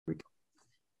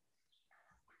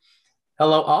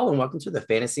Hello, all, and welcome to the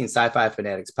Fantasy and Sci-Fi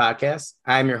Fanatics podcast.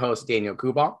 I'm your host, Daniel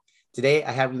Kubal. Today,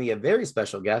 I have with me a very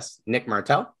special guest, Nick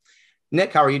Martell.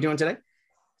 Nick, how are you doing today?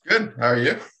 Good. How are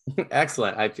you?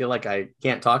 Excellent. I feel like I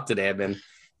can't talk today. I've been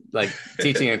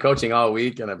teaching and coaching all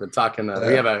week, and I've been talking.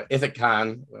 We have a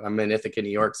IthacaCon. I'm in Ithaca, New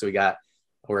York, so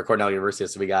we're at Cornell University,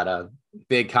 so we got a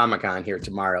big Comic-Con here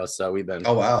tomorrow. So we've been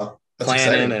Oh, wow. That's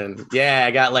planning, exciting. and I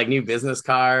got new business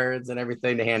cards and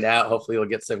everything to hand out. Hopefully we'll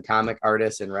get some comic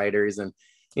artists and writers and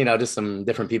just some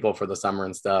different people for the summer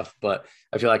and stuff. But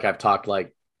I feel like I've talked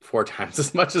like 4 times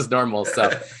as much as normal.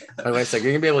 So my wife said,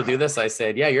 "You're gonna be able to do this?" I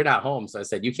said, "Yeah, you're not home." So I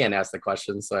said, "You can't ask the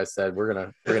questions." So I said, we're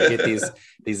gonna get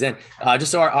these in. Just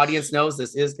so our audience knows,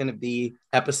 this is gonna be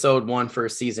episode 1 for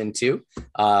season 2.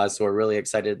 So we're really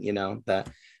excited, that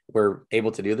we're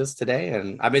able to do this today.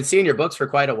 And I've been seeing your books for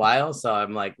quite a while, so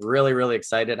I'm really, really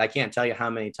excited. I can't tell you how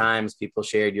many times people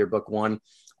shared your book 1.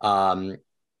 I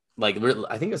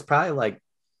think it's probably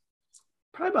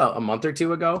about a month or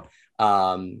 2 ago.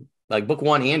 Book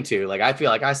 1 and 2. I feel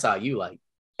like I saw you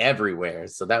everywhere.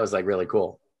 So that was really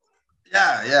cool.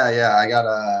 Yeah. I got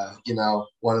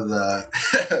one of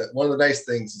the one of the nice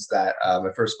things is that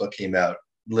my first book came out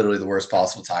literally the worst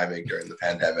possible timing during the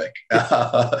pandemic.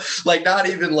 Not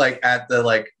even at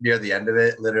the near the end of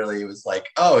it. Literally, it was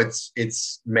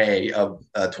it's May of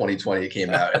 2020 it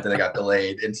came out, and then it got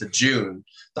delayed into June,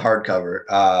 the hardcover.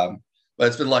 But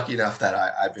it's been lucky enough that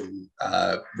I've been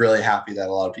really happy that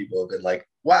a lot of people have been like,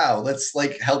 wow, let's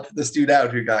help this dude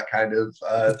out who got kind of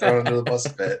thrown under the bus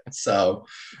a bit. So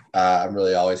I'm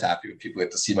really always happy when people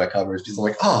get to see my covers. People are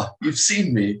like, oh, you've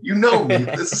seen me, you know me.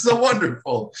 This is so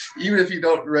wonderful. Even if you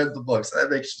don't read the books, that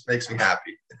makes me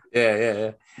happy.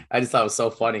 Yeah. I just thought it was so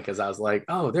funny because I was like,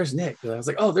 oh, there's Nick. And I was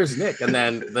like, oh, there's Nick. And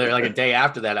then a day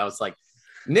after that, I was like,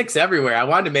 Nick's everywhere. I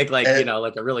wanted to make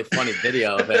a really funny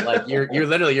video of it. You're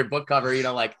literally your book cover,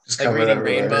 reading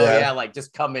Rainbow. Yeah.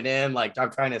 Just coming in,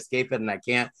 I'm trying to escape it and I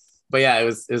can't. But yeah, it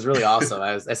was really awesome.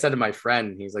 I said to my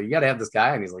friend, he's like, you got to have this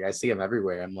guy. And he's like, I see him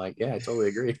everywhere. I'm like, yeah, I totally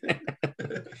agree.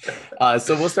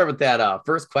 So we'll start with that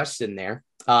first question there.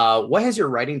 What has your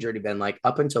writing journey been like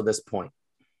up until this point?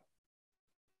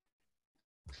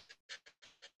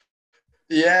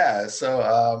 Yeah,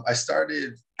 so I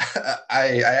started.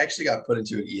 I actually got put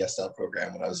into an ESL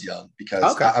program when I was young because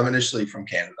Okay. I'm initially from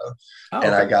Canada, Oh,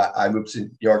 and okay. I moved to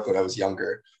New York when I was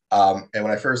younger. And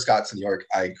when I first got to New York,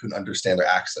 I couldn't understand their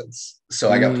accents,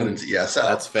 so I got put into That's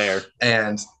ESL. fair.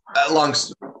 And along,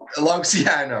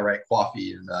 yeah, I know, right?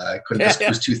 Coffee, and I couldn't. It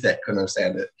was too thick. Couldn't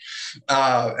understand it.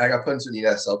 I got put into an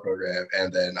ESL program,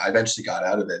 and then I eventually got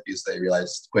out of it because they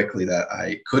realized quickly that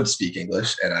I could speak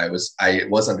English, and I was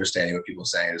understanding what people were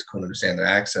saying. I just couldn't understand their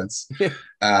accents.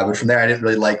 But from there, I didn't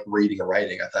really like reading or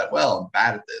writing. I thought, well, I'm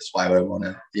bad at this. Why would I want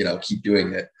to, keep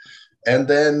doing it? And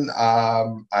then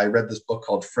I read this book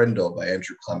called Frindle by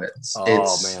Andrew Clements.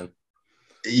 Oh, man.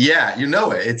 Yeah, you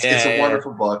know it. It's a Yeah.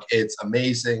 wonderful book. It's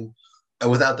amazing.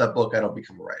 Without that book, I don't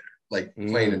become a writer.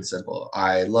 Plain and simple.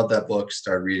 I love that book.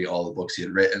 Started reading all the books he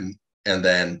had written, and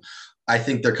then I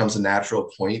think there comes a natural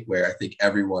point where I think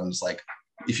everyone's like,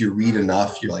 if you read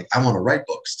enough, you're like, I want to write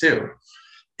books too,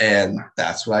 and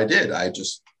that's what I did. I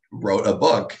just wrote a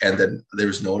book, and then there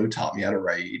was no one who taught me how to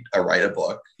write a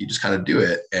book. You just kind of do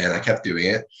it, and I kept doing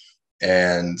it.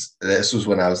 And this was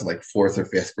when I was in 4th or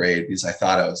 5th grade because I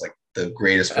thought I was the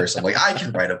greatest person. I'm like, I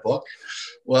can write a book.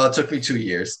 Well, it took me 2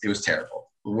 years. It was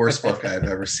terrible. The worst book I've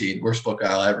ever seen. Worst book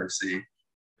I'll ever see.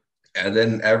 And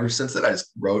then ever since then, I just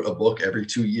wrote a book every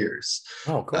 2 years.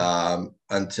 Oh, cool.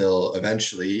 Until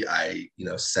eventually I,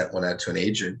 sent one out to an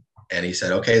agent, and he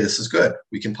said, okay, this is good.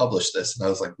 We can publish this. And I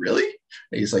was like, really?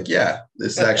 And he's like, yeah,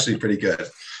 this is actually pretty good.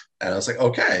 And I was like,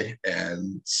 okay.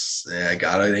 And I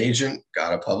got an agent,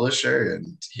 got a publisher,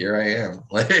 and here I am.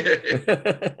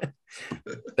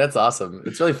 That's awesome.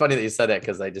 It's really funny that you said that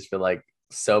because I just feel like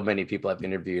so many people I've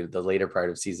interviewed the later part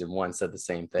of season 1 said the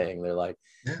same thing. They're like,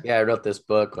 yeah, I wrote this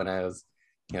book when I was,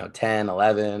 10,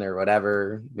 11 or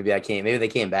whatever. Maybe they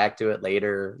came back to it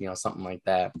later, something like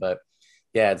that. But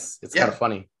yeah, it's kind of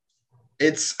funny. I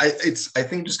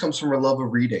think it just comes from a love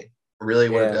of reading. Really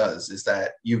what it does is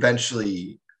that you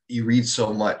read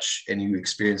so much and you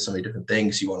experience so many different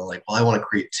things. You want to I want to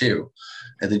create too.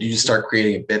 And then you just start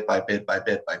creating it bit by bit by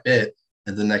bit by bit.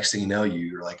 And the next thing you know,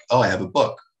 you're like, oh, I have a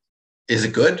book. Is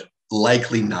it good?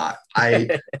 Likely not.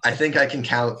 I think I can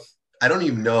count. I don't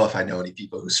even know if I know any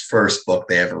people whose first book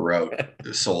they ever wrote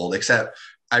sold, except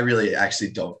I really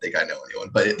actually don't think I know anyone,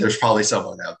 but there's probably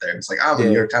someone out there. It's like, I'm a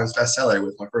New York Times bestseller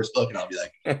with my first book. And I'll be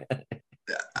like,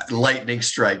 lightning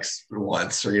strikes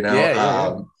once, or.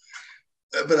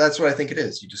 but that's what I think it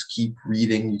is. You just keep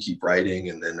reading, you keep writing,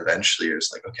 and then eventually you're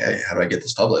just like, okay, how do I get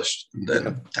this published? And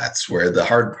then that's where the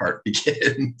hard part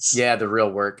begins. Yeah, the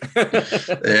real work.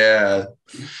 Yeah.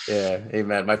 Yeah,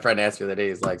 amen. My friend asked me the other day,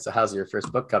 he's like, so how's your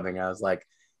first book coming? I was like,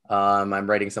 I'm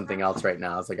writing something else right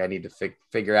now. It's like, I need to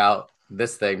figure out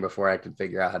this thing before I can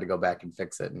figure out how to go back and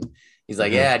fix it. And he's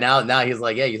like, yeah, now he's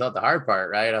like, yeah, you thought the hard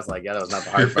part, right? I was like, yeah, that was not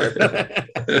the hard part.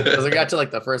 Because I got to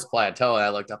like the first plateau and I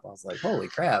looked up, I was like, holy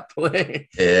crap.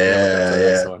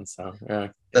 Yeah. One. So yeah,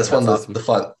 that's one of awesome. the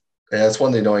fun. Yeah, that's one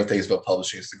of the annoying things about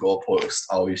publishing is the goalposts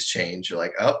always change. You're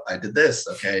like, oh, I did this.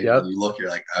 Okay. Yep. And you look, you're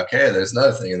like, okay, there's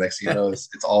another thing. And next thing you know, it's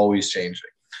always changing.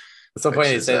 It's so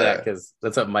funny to say that because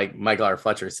that's what Michael R.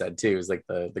 Fletcher said too, is like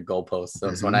the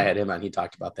goalposts. So when I had him on, he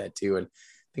talked about that too. And I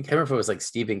think I remember if it was like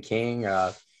Stephen King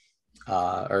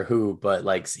or who, but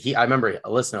like I remember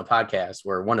listening to a podcast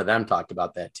where one of them talked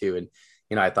about that too.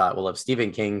 And, I thought, well, if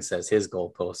Stephen King says his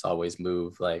goalposts always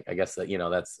move, like, I guess that,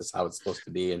 that's just how it's supposed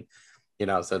to be. And,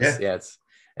 so it's,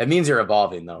 it means you're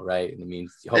evolving though. Right. And it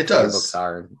means hopefully your books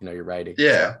are, you're writing.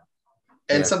 Yeah. So.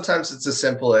 And sometimes it's as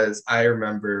simple as I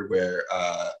remember where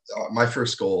my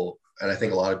first goal, and I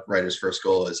think a lot of writers' first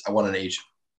goal is I want an agent.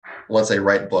 Once they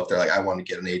write a book, they're like, I want to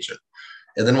get an agent.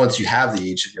 And then once you have the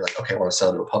agent, you're like, okay, I want to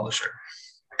sell to a publisher.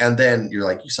 And then you're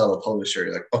like, you sell to a publisher,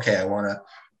 you're like, okay, I want to,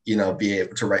 be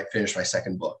able to finish my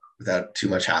second book without too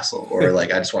much hassle. Or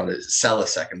like, I just want to sell a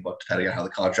second book depending on how the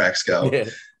contracts go. Yeah.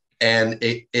 And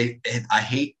I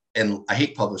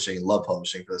hate publishing and love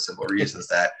publishing for the simple reasons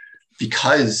that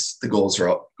because the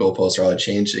goalposts are all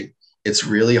changing, it's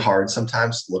really hard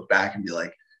sometimes to look back and be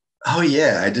like, oh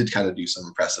yeah, I did kind of do some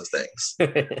impressive things.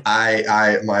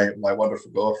 My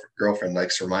wonderful girlfriend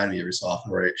likes to remind me every so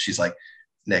often where she's like,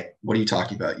 Nick, what are you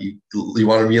talking about? You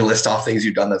wanted me to list off things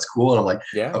you've done that's cool. And I'm like,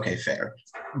 yeah, okay, fair.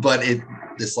 But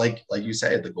it's like you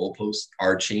said, the goalposts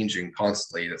are changing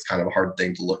constantly. And it's kind of a hard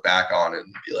thing to look back on and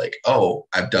be like, oh,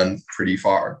 I've done pretty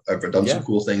far. I've done some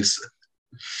cool things.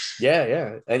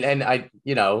 Yeah. And I,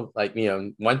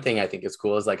 one thing I think is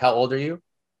cool is like, how old are you?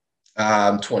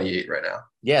 I'm 28 right now.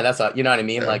 Yeah, that's you know what I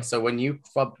mean? Yeah. Like, so when you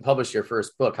published your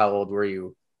first book, how old were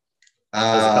you?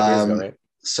 That was a couple years ago, right?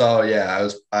 So yeah,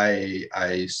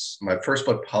 my first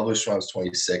book published when I was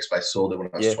 26, but I sold it when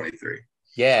I was 23.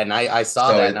 Yeah, and I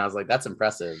saw that and I was like, that's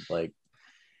impressive. Like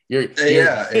you're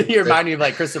reminding me of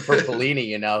like Christopher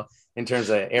Paolini, in terms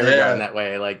of Aragorn that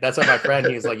way. Like that's what my friend,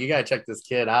 he was like, you gotta check this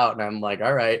kid out. And I'm like,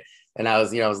 all right. And I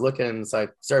was looking, so I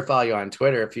started following you on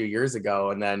Twitter a few years ago.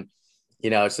 And then,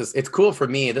 it's cool for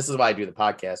me. This is why I do the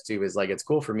podcast too, is like, it's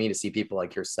cool for me to see people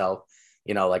like yourself.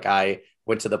 Like I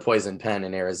went to the Poison Pen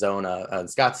in Arizona, in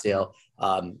Scottsdale,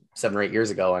 7 or 8 years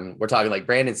ago. And we're talking like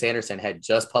Brandon Sanderson had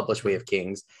just published Way of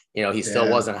Kings. He still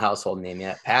wasn't a household name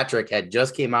yet. Patrick had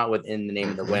just came out with In the Name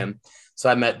of the Whim. So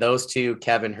I met those two,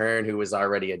 Kevin Hearn, who was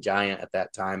already a giant at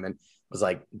that time and was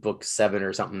like book 7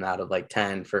 or something out of like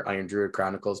 10 for Iron Druid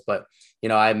Chronicles. But,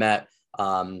 I met,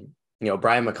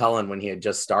 Brian McCullen when he had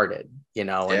just started,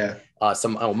 and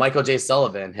Michael J.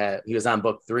 Sullivan he was on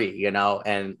book 3,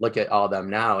 and look at all of them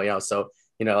now, so,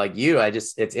 like you,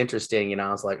 it's interesting,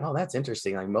 I was like, oh, that's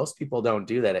interesting. Like most people don't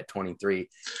do that at 23.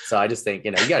 So I just think,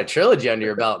 you got a trilogy under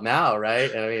your belt now.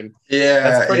 Right. And I mean,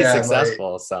 that's pretty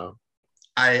successful. So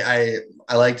I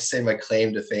like to say my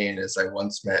claim to fame is I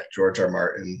once met George R.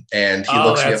 Martin and he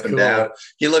looks me up and down.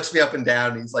 He looks me up and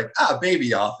down. And he's like,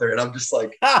 baby author. And I'm just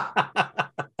like,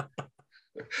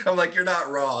 I'm like, you're not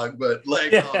wrong, but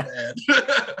like, oh man.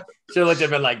 Should have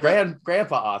been like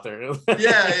grandpa author.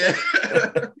 Yeah.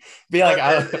 Be like,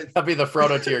 I'll be the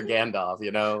Frodo to your Gandalf,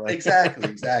 Like.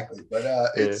 Exactly. But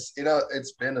it's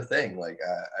it's been a thing. Like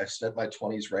I spent my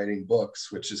 20s writing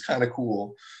books, which is kind of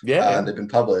cool. Yeah. They've been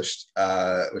published,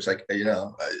 which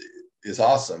is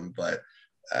awesome. But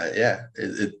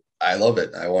I love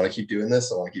it. I want to keep doing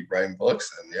this. I want to keep writing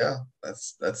books, and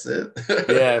that's it.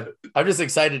 Yeah, I'm just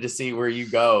excited to see where you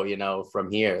go, from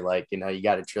here. Like, you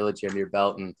got a trilogy under your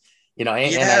belt, and and I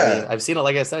mean, I've seen it.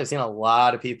 Like I said, I've seen a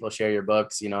lot of people share your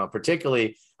books.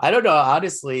 Particularly, I don't know.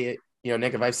 Honestly,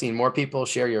 Nick, if I've seen more people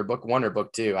share your book 1 or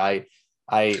book 2,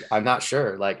 I'm not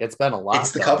sure. Like, it's been a lot.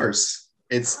 It's the covers.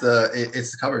 It's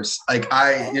the covers. Like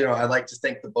I like to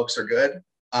think the books are good,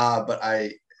 but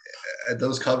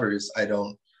those covers,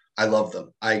 I love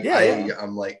them.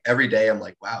 I'm like, every day I'm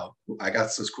like, wow, I got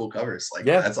those cool covers. Like,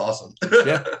 that's awesome.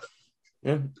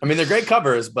 Yeah. I mean, they're great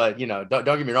covers, but don't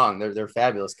get me wrong. They're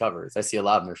fabulous covers. I see a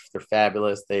lot of them. They're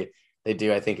fabulous. They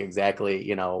do, I think,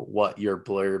 exactly, what your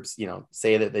blurbs,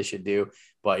 say that they should do.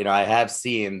 But, I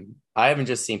haven't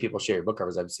just seen people share your book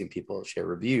covers. I've seen people share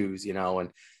reviews,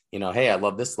 and, hey, I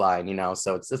love this line,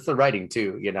 so it's the writing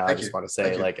too, I just want to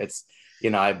say, like,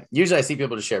 I see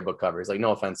people just share book covers, like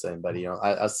no offense to anybody,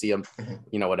 I'll see them,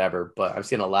 whatever, but I've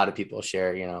seen a lot of people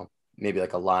share, maybe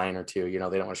like a line or two, they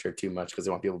don't want to share too much because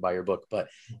they want people to buy your book, but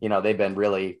they've been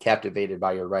really captivated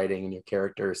by your writing and your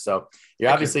characters. So you're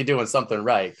obviously doing something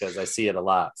right, because I see it a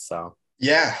lot. So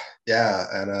yeah.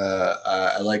 And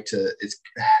I like to,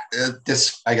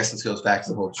 this, I guess this goes back to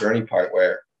the whole journey part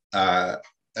where I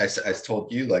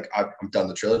told you, like, I'm done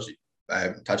the trilogy. I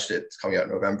haven't touched it. It's coming out in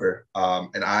November.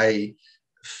 And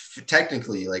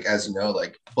technically, like, as you know,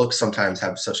 like, books sometimes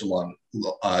have such a long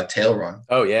tail run.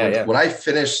 Oh yeah. When I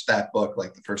finished that book,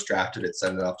 like the first draft of it,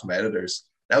 sent it off to my editors,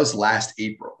 that was last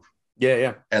April.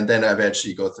 Yeah. And then I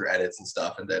eventually go through edits and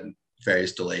stuff, and then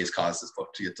various delays caused this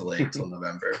book to get delayed until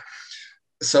November.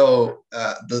 So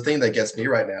the thing that gets me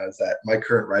right now is that my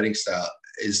current writing style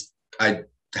is, I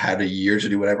had a year to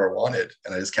do whatever I wanted,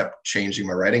 and I just kept changing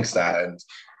my writing style,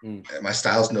 and my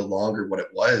style is no longer what it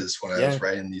was when I was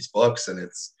writing these books. And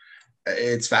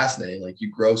it's fascinating. Like, you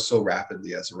grow so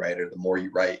rapidly as a writer the more you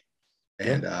write,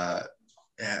 and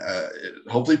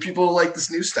hopefully people like this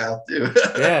new style too.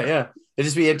 Yeah. It'd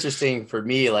just be interesting for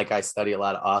me. Like, I study a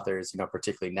lot of authors,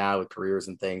 particularly now with careers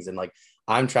and things, and like,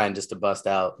 I'm trying just to bust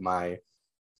out my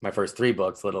first 3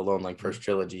 books, let alone like first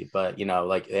trilogy. But,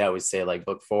 like they always say, like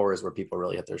book 4 is where people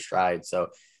really hit their stride. So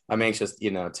I'm anxious,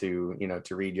 to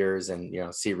read yours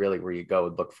and, see really where you go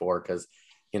with book 4. Cause,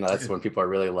 that's when people are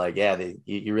really like,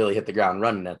 you really hit the ground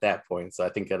running at that point. So I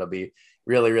think it'll be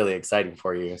really, really exciting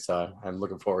for you. So I'm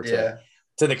looking forward to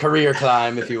the career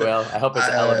climb, if you will. I hope it's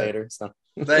an elevator. So.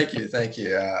 Thank you.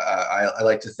 I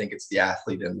like to think it's the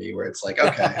athlete in me, where it's like,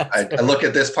 okay, I look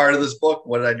at this part of this book.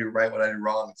 What did I do right? What did I do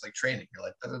wrong? It's like training. You're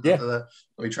like,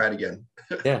 let me try it again.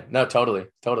 Yeah, no, totally.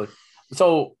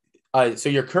 So, so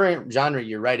your current genre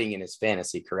you're writing in is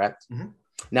fantasy, correct? Mm-hmm.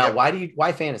 Now,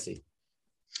 why fantasy?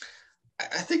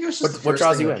 I think it was just what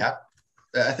draws you in?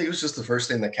 I think it was just the first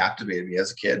thing that captivated me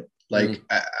as a kid. Like,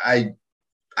 I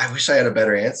wish I had a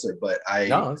better answer, but I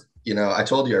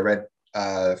told you I read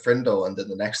Frindle, and then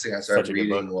the next thing I started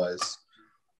reading was,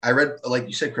 I read, like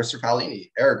you said, Christopher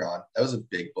Paolini, Aragon. That was a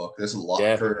big book. There's a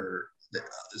lot for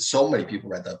so many people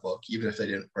read that book, even if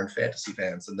they weren't fantasy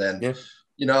fans. And then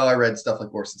I read stuff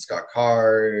like Orson Scott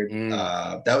Card.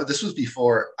 This was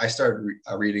before I started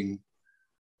reading.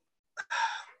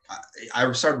 I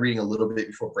started reading a little bit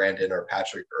before Brandon or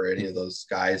Patrick or any of those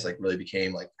guys like really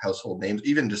became like household names,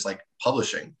 even just like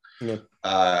publishing.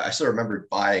 I still remember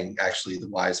buying actually the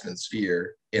Wiseman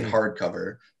Sphere in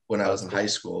hardcover when I was in high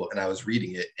school, and I was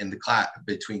reading it in the class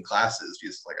between classes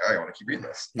because like, I want to keep reading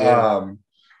this.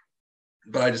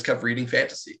 But I just kept reading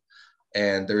fantasy,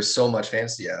 and there's so much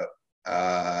fantasy out.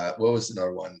 What was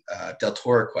another one? Del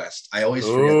Toro Quest. I always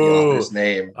forget the author's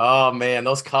name. Oh man,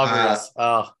 those covers.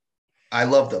 I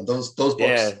love them. Those books.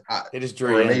 It is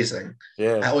were amazing.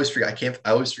 Yeah. I always forget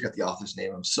the author's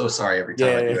name. I'm so sorry every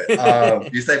time I do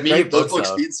it. You said those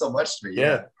books mean so much to me.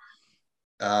 Yeah.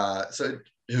 So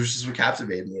it was just what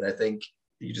captivated me, and I think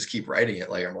you just keep writing it.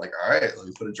 Like, I'm like, all right, let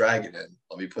me put a dragon in.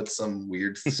 Let me put some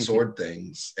weird sword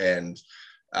things. And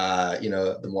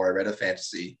the more I read of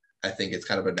fantasy, I think it's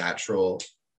kind of a natural.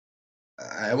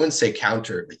 I wouldn't say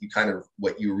counter, but you kind of,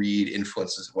 what you read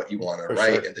influences what you want to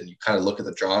write. Sure. And then you kind of look at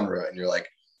the genre and you're like,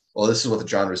 well, this is what the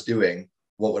genre is doing.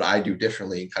 What would I do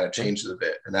differently? And kind of changes a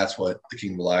bit. And that's what The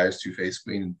King of Liars, Two-Faced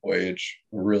Queen, and Voyage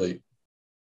were really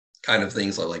kind of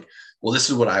things like, well, this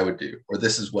is what I would do, or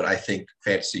this is what I think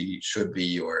fantasy should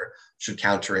be, or should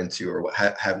counter into, or what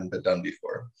haven't been done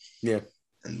before. Yeah.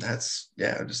 And that's,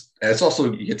 and it's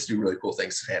also, you get to do really cool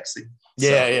things in fantasy.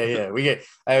 Yeah.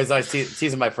 I was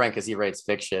teasing my friend because he writes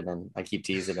fiction, and I keep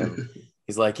teasing him.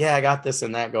 He's like, yeah, I got this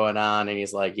and that going on. And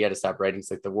he's like, you had to stop writing.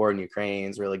 It's like the war in Ukraine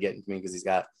is really getting to me, because he's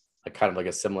got like kind of like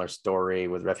a similar story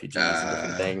with refugees and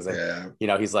different things. And,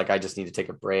 he's like, I just need to take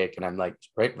a break. And I'm like,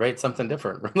 write something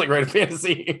different. Like, write a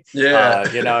fantasy. Yeah.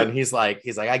 And he's like,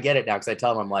 I get it now. Cause I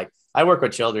tell him, I'm like, I work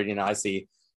with children, I see,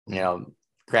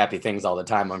 crappy things all the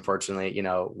time, unfortunately,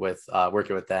 with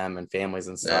working with them and families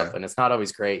and stuff. And it's not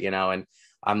always great, and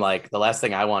I'm like, the last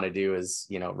thing I want to do is,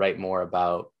 write more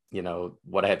about,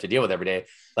 what I have to deal with every day.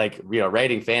 Like,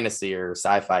 writing fantasy or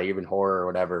sci-fi, even horror or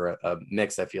whatever, a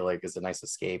mix, I feel like is a nice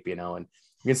escape, and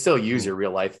you can still use your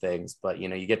real life things, but,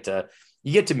 you get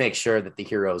to make sure that the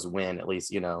heroes win, at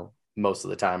least, most of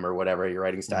the time, or whatever your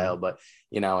writing style. But,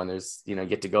 and there's, you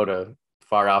get to go to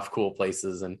far off cool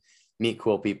places and meet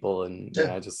cool people, and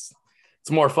it's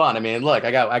more fun. I mean, look, I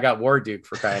got War Duke,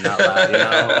 for crying out loud,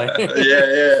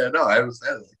 No, I was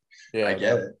I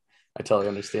get it. I totally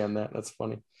understand that. That's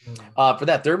funny. For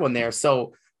that third one there,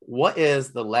 so what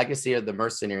is the legacy of the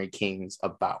Mercenary Kings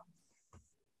about?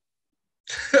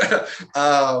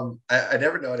 I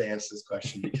never know how to answer this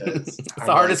question because it's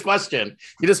the hardest question.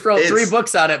 You just wrote 3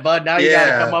 books on it, bud. Now you got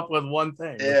to come up with one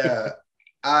thing. Yeah.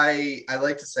 I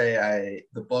like to say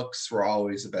the books were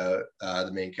always about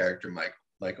the main character,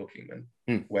 Michael Kingman,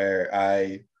 where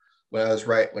when I was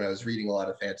reading a lot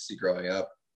of fantasy growing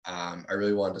up, I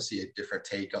really wanted to see a different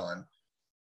take on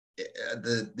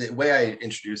the way I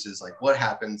introduce is like, what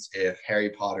happens if Harry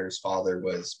Potter's father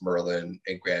was Merlin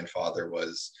and grandfather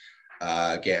was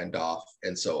Gandalf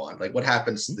and so on? Like, what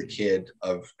happens to the kid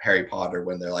of Harry Potter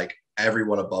when they're like,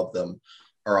 everyone above them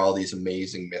are all these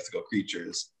amazing mythical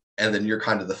creatures, and then you're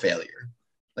kind of the failure?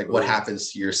 Like, what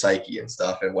happens to your psyche and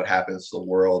stuff, and what happens to the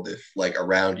world if, like,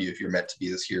 around you, if you're meant to be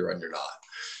this hero and you're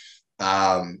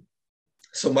not?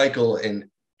 So Michael, and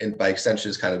by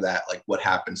extension, is kind of that, like, what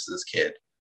happens to this kid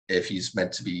if he's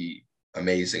meant to be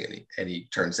amazing and he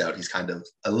turns out he's kind of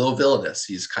a little villainous.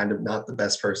 He's kind of not the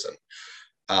best person.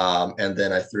 And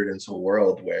then I threw it into a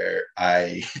world where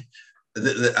I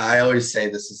always say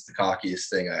this is the cockiest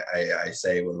thing I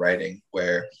say when writing,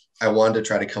 where I wanted to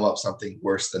try to come up something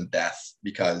worse than death,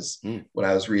 because when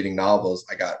I was reading novels,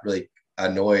 I got really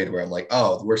annoyed where I'm like,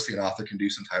 oh, the worst thing an author can do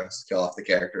sometimes is kill off the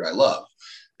character I love.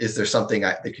 Is there something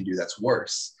they can do that's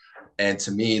worse? And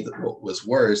to me, what was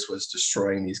worse was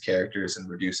destroying these characters and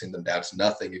reducing them down to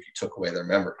nothing if you took away their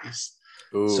memories.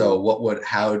 Ooh. So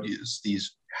how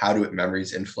do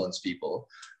memories influence people?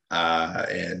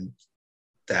 And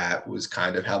that was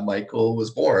kind of how Michael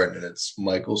was born, and it's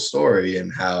Michael's story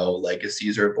and how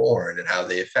legacies are born and how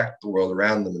they affect the world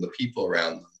around them and the people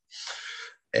around them.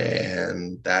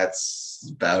 And that's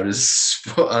about as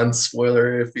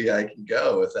unspoiler-iffy I can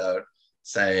go without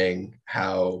saying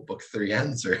how book 3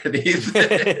 ends or anything.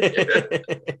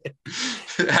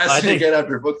 As we get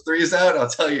after book 3 is out, I'll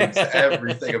tell you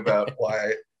everything about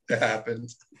why it happened.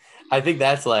 I think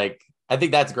that's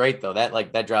great though.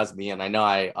 That draws me in. I know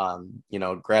I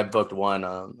grabbed book 1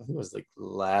 I think it was like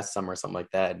last summer or something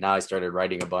like that. Now I started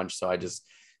writing a bunch, so I just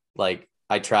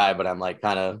I try, but I'm like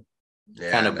kind of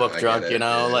book drunk,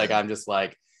 like I'm just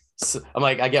like, I'm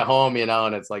like, I get home,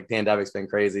 and it's like pandemic's been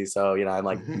crazy. So, I'm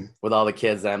like with all the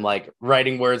kids, I'm like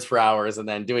writing words for hours and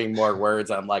then doing more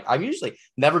words. I'm like, I've usually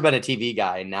never been a TV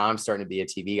guy, and now I'm starting to be a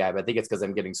TV guy, but I think it's because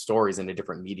I'm getting stories in a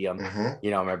different medium.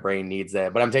 My brain needs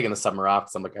that, but I'm taking the summer off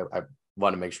because I'm like, I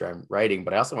want to make sure I'm writing,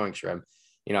 but I also want to make sure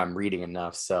I'm reading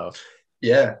enough. So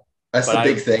yeah, that's the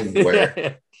big thing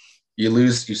where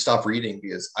you stop reading,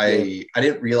 because I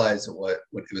didn't realize what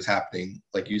was happening.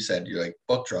 Like you said, you're like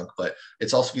book drunk, but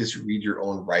it's also because you read your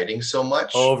own writing so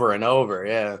much over and over.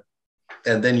 Yeah.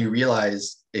 And then you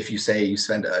realize if you say you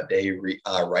spend a day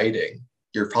writing,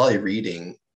 you're probably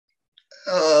reading,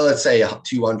 let's say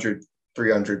 200,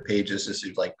 300 pages,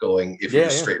 just like going, if you're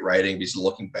just straight writing, just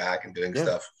looking back and doing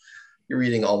stuff, you're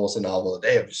reading almost a novel a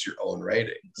day of just your own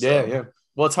writing. So yeah.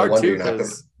 Well, it's hard too.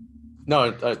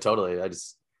 No, totally. I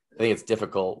think it's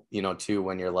difficult, too,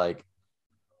 when you're like,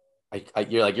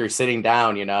 you're sitting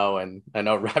down, and I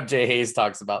know Rob J. Hayes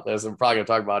talks about this. I'm probably going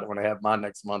to talk about it when I have him on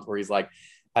next month, where he's like,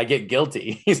 I get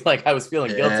guilty. He's like, I was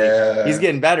feeling guilty. He's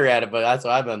getting better at it, but that's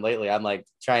what I've been lately. I'm like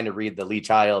trying to read the Lee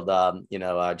Child,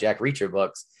 Jack Reacher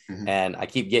books, and I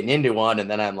keep getting into one,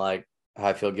 and then I'm like,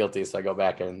 I feel guilty. So I go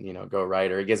back and, go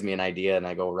write, or it gives me an idea and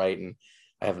I go write, and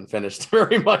I haven't finished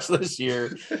very much this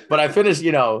year, but I finished,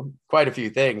 quite a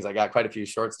few things. I got quite a few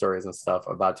short stories and stuff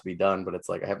about to be done, but it's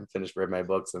like, I haven't finished reading my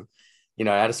books. And,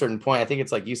 at a certain point, I think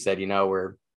it's like you said,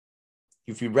 where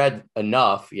if you read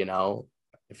enough,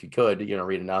 if you could,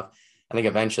 read enough, I think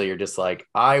eventually you're just like,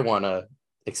 I want to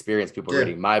experience people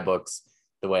reading my books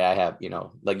the way I have,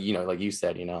 like you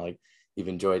said, like you've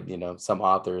enjoyed, some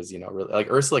authors, really, like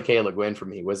Ursula K. Le Guin for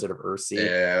me, Wizard of Earthsea.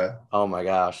 Yeah. Oh my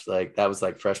gosh. Like that was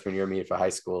like freshman year me for high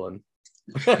school. And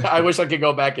I wish I could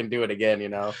go back and do it again,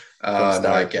 No,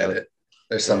 I get it.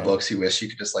 There's some books you wish you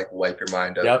could just like wipe your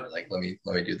mind out. Yep. Like, let me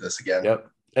do this again. Yep.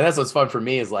 And that's what's fun for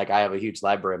me is like, I have a huge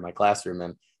library in my classroom,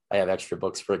 and I have extra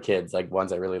books for kids, like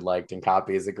ones I really liked and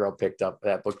copies. A girl picked up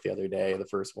that book the other day, the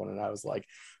first one, and I was like,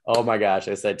 oh my gosh.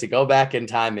 I said, to go back in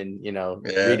time and,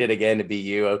 read it again to be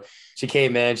you. She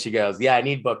came in, she goes, yeah, I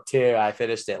need book 2. I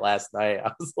finished it last night.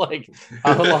 I was like,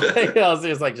 how long? I was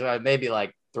just like, maybe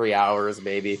like 3 hours,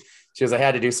 maybe. She goes, I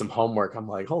had to do some homework. I'm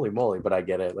like, holy moly, but I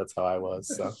get it. That's how I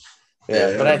was. So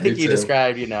yeah, but I think you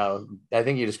described,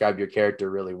 your character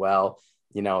really well,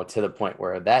 to the point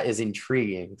where that is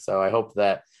intriguing. So I hope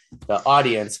that the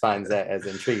audience finds that as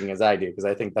intriguing as I do, because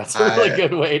I think that's a really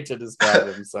good way to describe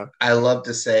him. So I love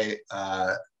to say,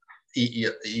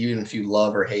 even if you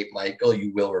love or hate Michael,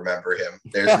 you will remember him.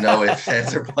 There's no ifs,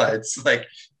 ands, or buts. Like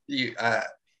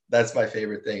that's my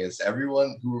favorite thing is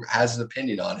everyone who has an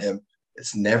opinion on him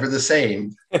It's never the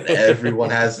same. Everyone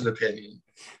has an opinion.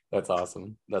 That's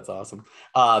awesome. That's awesome.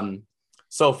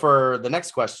 So for the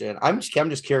next question, I'm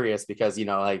just curious because, you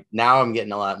know, like now I'm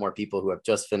getting a lot more people who have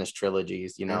just finished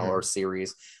trilogies, you know, or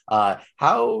series.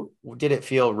 How did it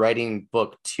feel writing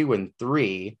book 2 and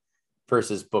 3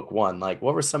 versus book 1? Like,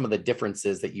 what were some of the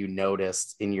differences that you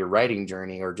noticed in your writing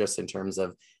journey, or just in terms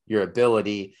of your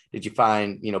ability? Did you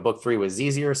find, you know, book 3 was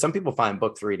easier? Some people find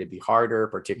book 3 to be harder,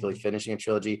 particularly finishing a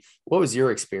trilogy. What was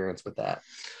your experience with that,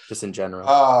 just in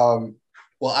general?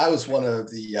 Well, I was one of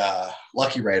the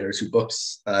lucky writers who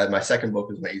books. My second book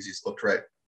was my easiest book to write.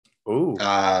 Ooh.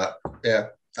 Yeah,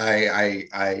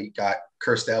 I got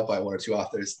cursed out by one or two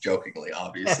authors, jokingly,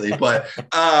 obviously, but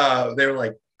they were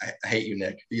like, I hate you,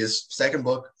 Nick, because second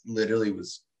book literally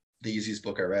was the easiest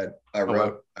book I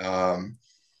wrote.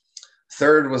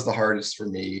 Third was the hardest for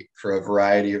me for a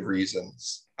variety of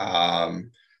reasons.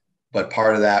 But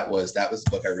part of that was the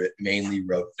book I mainly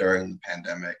wrote during the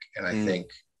pandemic, and I think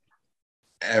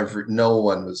no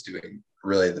one was doing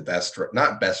really the best,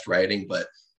 not best writing, but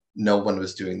no one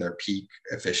was doing their peak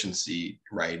efficiency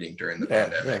writing during the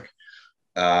pandemic.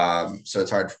 So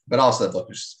it's hard, but also the book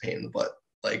was just a pain in the butt,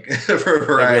 like for a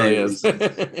variety of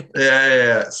reasons.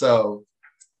 Yeah. So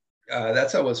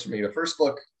that's how it was for me. The first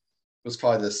book was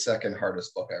probably the second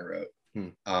hardest book I wrote,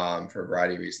 for a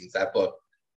variety of reasons. That book,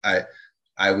 I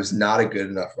was not a good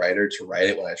enough writer to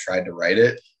write it when I tried to write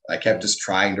it. I kept just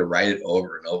trying to write it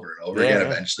over and over and over again,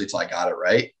 eventually till I got it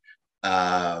right.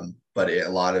 But a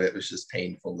lot of it was just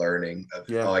painful learning of,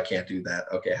 oh, I can't do that.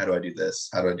 Okay, how do I do this?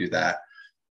 How do I do that?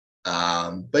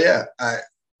 But yeah,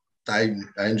 I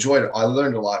enjoyed it. I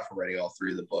learned a lot from writing all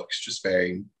three of the books, just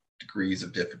varying degrees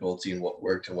of difficulty and what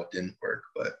worked and what didn't work.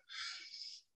 But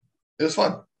it was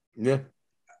fun. Yeah.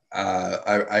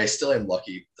 I still am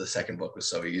lucky the second book was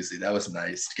so easy. That was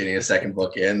nice, getting a second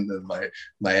book in. And my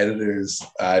editors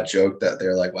joked that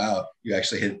they're like, wow, you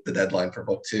actually hit the deadline for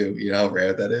book 2. You know how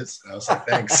rare that is? And I was like,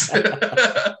 thanks.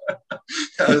 I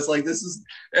was like, this is,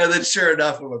 and then sure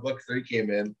enough, when my book 3 came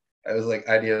in, I was like,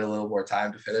 I needed a little more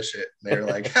time to finish it. And they were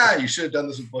like, you should have done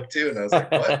this with book 2. And I was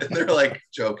like, what? And they're like,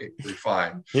 joking, you're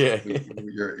fine. Yeah.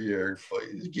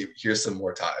 Here's some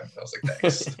more time. And I was like,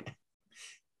 thanks.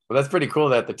 Well, that's pretty cool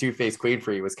that the Two-Faced Queen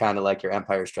for you was kind of like your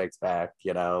Empire Strikes Back,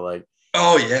 you know, like.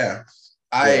 Oh yeah.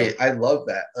 I love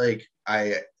that. Like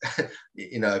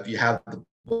if you have the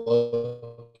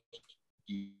book,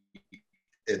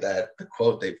 that the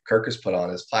quote Kirk has put on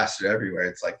is plastered everywhere.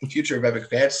 It's like the future of epic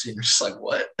fantasy. And you're just like,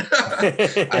 what?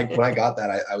 When I got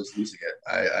that, I was losing it.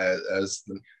 I was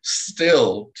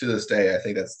still to this day, I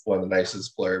think that's one of the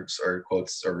nicest blurbs or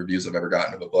quotes or reviews I've ever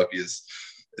gotten of a book.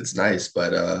 It's nice,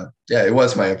 but it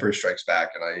was my Emperor Strikes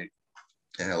Back, and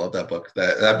I love that book.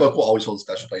 That book will always hold a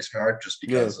special place in my heart just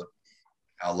because of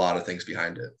a lot of things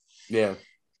behind it. Yeah,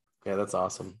 that's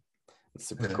awesome. It's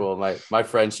super cool. My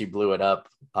friend, she blew it up.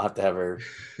 I'll have to have her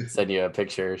send you a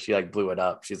picture. She like blew it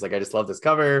up. She's like, I just love this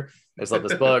cover. I just love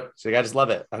this book. She's like, I just love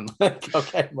it. I'm like,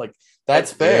 okay. I'm like,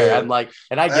 that's fair. I'm like,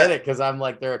 and I get it because I'm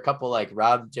like, there are a couple like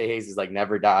Rob J. Hayes is like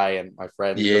Never Die, and my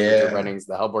friend Richard Renning's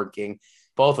The Hellboard King.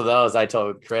 Both of those, I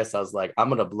told Chris, I was like, I'm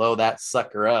gonna blow that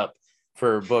sucker up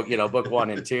for book 1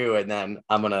 and 2, and then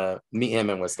I'm gonna meet him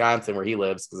in Wisconsin where he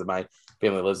lives because my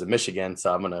family lives in Michigan.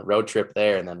 So I'm gonna road trip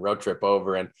there and then road trip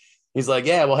over. And he's like,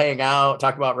 yeah, we'll hang out,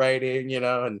 talk about writing,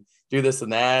 and do this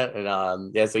and that.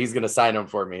 And so he's gonna sign them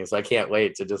for me. So I can't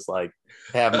wait to just like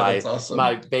have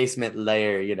my basement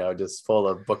layer, just full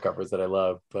of book covers that I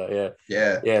love. But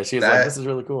yeah, she was like, this is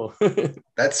really cool.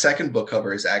 That second book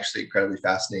cover is actually incredibly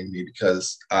fascinating to me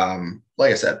because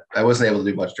like I said, I wasn't able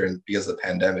to do much because of the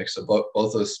pandemic. So both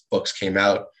those books came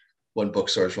out when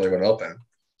bookstores really went open.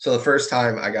 So the first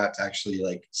time I got to actually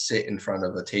like sit in front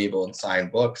of a table and sign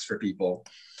books for people,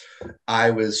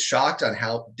 I was shocked on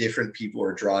how different people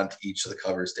were drawn to each of the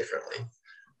covers differently.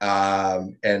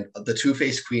 And the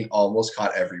Two-Faced Queen almost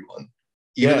caught everyone.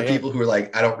 Even the people who were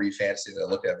like, I don't read fantasy, they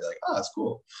look at me like, oh, that's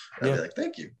cool. And I'd be like,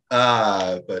 thank you.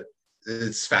 But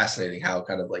it's fascinating how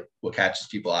kind of like what catches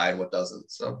people's eye and what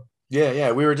doesn't. So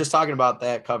yeah, we were just talking about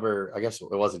that cover. I guess it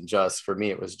wasn't just for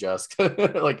me, it was just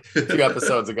like 2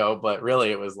 episodes ago, but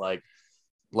really it was like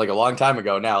a long time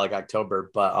ago now, like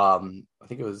October. But I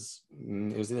think it was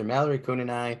either Mallory Kuhn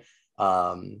and I,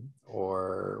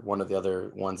 or one of the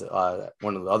other ones,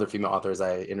 one of the other female authors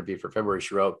I interviewed for February,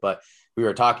 she wrote, but we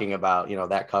were talking about,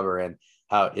 that cover and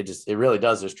how it really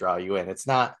does just draw you in. It's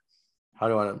not, how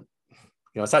do I want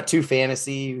to, it's not too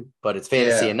fantasy, but it's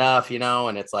fantasy enough,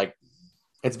 and it's like,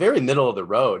 it's very middle of the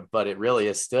road, but it really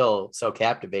is still so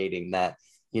captivating that,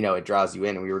 it draws you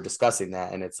in. And we were discussing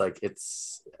that, and it's like,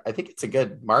 I think it's a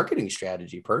good marketing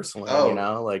strategy personally,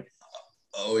 like.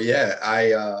 Oh yeah,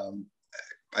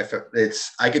 I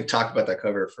could talk about that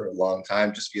cover for a long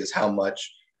time just because how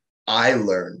much I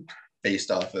learned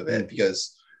based off of it. Mm.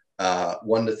 Because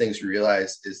one of the things we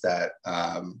realized is that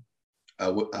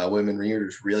women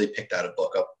readers really picked out a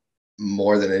book up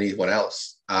more than anyone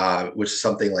else, which is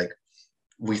something like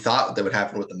we thought that would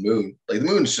happen with the moon. Like the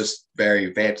moon's just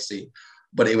very fantasy,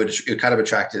 but it kind of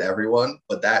attracted everyone.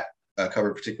 But that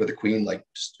cover, particularly with the queen, like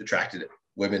just attracted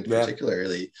women Yeah.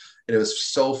 particularly, and it was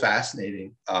so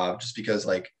fascinating. Just because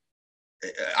like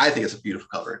I think it's a beautiful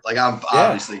cover. Like I'm Yeah.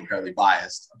 obviously incredibly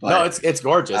biased, No, but it's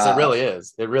gorgeous. It uh, really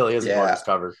is. It really is a yeah, gorgeous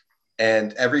cover.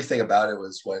 and everything about it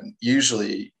was when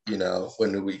usually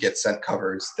when we get sent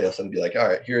covers, they'll suddenly be like, all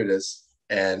right, here it is,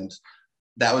 and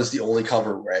that was the only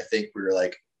cover where I think we were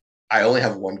like, I only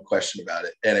have one question about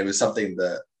it, and it was something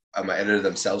that my editor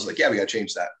themselves was like, yeah, we got to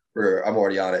change that. I'm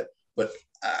already on it, but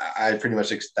I pretty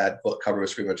much that book cover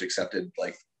was pretty much accepted.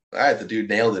 Like, all right, the dude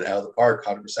nailed it out of the park,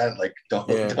 100%. Like,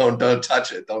 Yeah. don't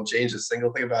touch it. Don't change a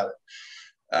single thing about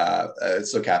it.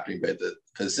 It's so captivating, but the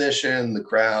position, the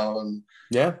crown,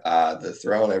 Yeah. the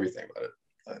throne, everything about it.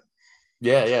 But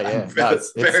Yeah. Yeah. I'm Yeah. No, very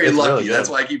it's really lucky. That's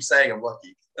good. why I keep saying I'm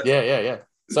lucky. Yeah, yeah, yeah.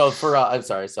 So for I'm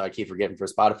sorry, so I keep forgetting for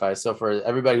Spotify. So for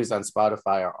everybody who's on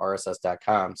Spotify or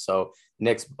RSS.com, so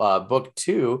Nick's book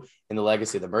 2 in the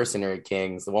Legacy of the Mercenary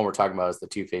Kings, the one we're talking about is the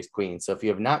Two-Faced Queen. So if you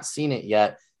have not seen it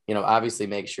yet, obviously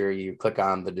make sure you click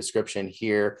on the description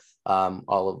here.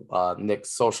 All of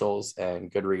Nick's socials and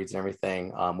Goodreads and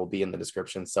everything will be in the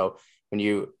description. So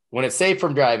when it's safe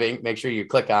from driving, make sure you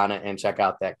click on it and check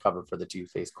out that cover for the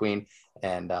Two-Faced Queen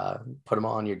and put them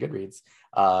all on your Goodreads.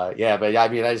 Yeah, but I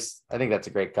mean, I think that's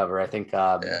a great cover. I think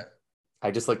Yeah.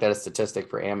 I just looked at a statistic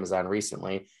for Amazon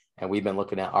recently, and we've been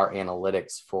looking at our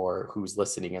analytics for who's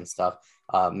listening and stuff,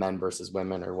 men versus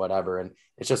women or whatever. And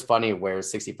it's just funny where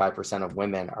 65% of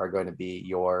women are going to be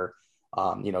your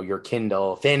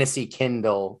Kindle fantasy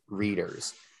Kindle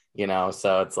readers,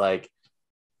 so it's like,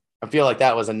 I feel like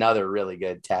that was another really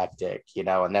good tactic,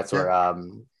 and that's Yeah. where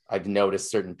I've noticed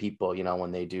certain people,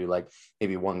 when they do like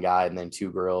maybe one guy and then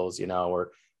two girls,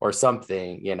 or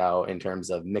something, in terms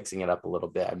of mixing it up a little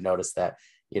bit. I've noticed that,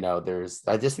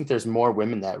 I just think there's more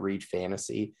women that read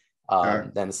fantasy Sure.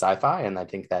 than sci-fi. And I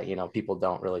think that, people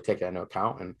don't really take it into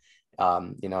account. And,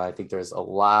 I think there's a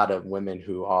lot of women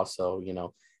who also,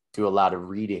 do a lot of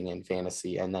reading in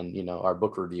fantasy and then, our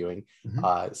book reviewing.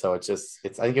 Mm-hmm. So I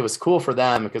think it was cool for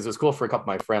them because it was cool for a couple of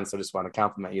my friends. So I just want to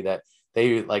compliment you that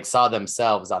they like saw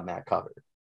themselves on that cover,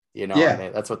 Yeah.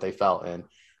 that's what they felt. And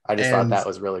I just thought And that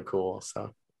was really cool.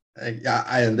 So,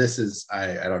 and this is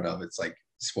I don't know if it's like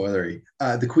spoilery.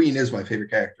 The Queen is my favorite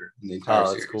character in the entire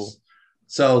oh, that's cool. series.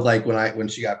 So like when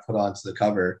she got put onto the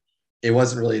cover, it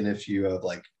wasn't really an issue of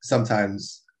like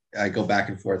sometimes I go back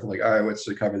and forth. I'm like, all right, what's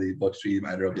the cover of the books read? My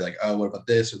editor will be like, oh, what about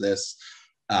this or this?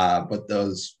 But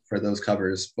for those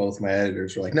covers, both my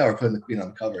editors were like, no, we're putting the Queen on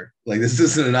the cover. Like this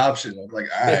isn't an option. I'm like,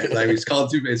 all right, like it's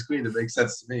called Two-Faced Queen. It makes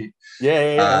sense to me. Yeah,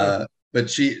 yeah, yeah, yeah. But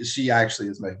she actually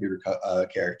is my favorite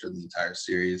character in the entire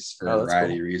series for Oh, a that's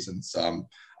variety of cool. reasons. So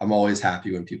I'm always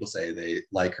happy when people say they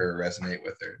like her, resonate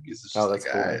with her, because it's Oh, just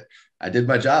like that's cool. I did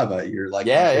my job. You're like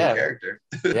my Yeah, favorite yeah, character.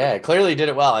 yeah. Clearly did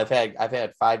it well. I've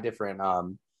had 5 different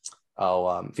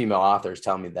female authors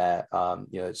tell me that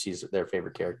that she's their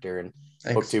favorite character, and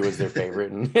book Thanks. 2 was their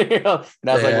favorite, and and I was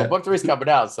like, well, Yeah. book 3 is coming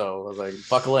out, so I was like,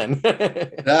 buckle in.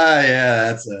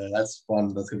 Yeah, that's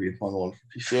fun. That's gonna be a fun one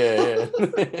for Yeah,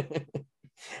 people.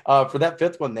 yeah. For that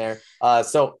 5th one there.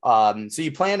 So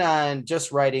you plan on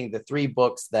just writing the 3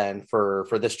 books then for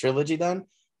this trilogy then?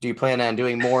 Do you plan on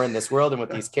doing more in this world and with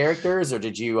these characters, or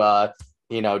did you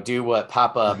do what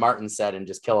Papa Martin said and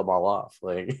just kill them all off?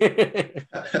 Like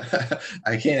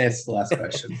I can't answer the last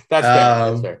question. that's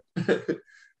fair. That's fair.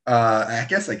 I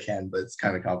guess I can, but it's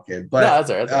kind of complicated. No, But that's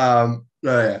fair. That's fair.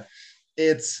 no,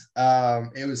 yeah,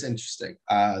 it was interesting.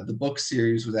 The book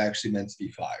series was actually meant to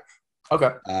be 5. Okay.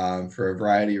 For a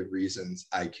variety of reasons,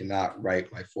 I cannot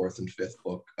write my 4th and 5th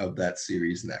book of that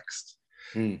series next.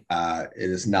 Mm. It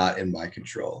is not in my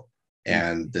control, Mm.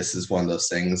 and this is one of those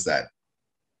things that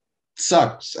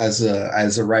sucks as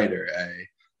a writer.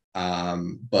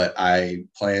 But I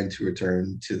plan to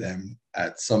return to them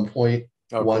at some point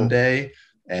Oh, one cool. day,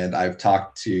 and I've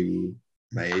talked to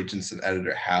my agents and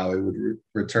editor how I would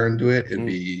return to it. It'd Mm.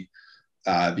 be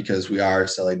because we are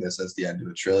selling this as the end of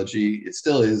a trilogy. It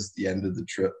still is the end of the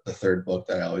 3rd book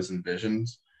that I always envisioned.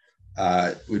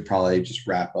 We'd probably just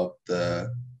wrap up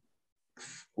the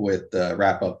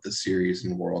series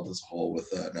and the world as a whole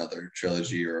with another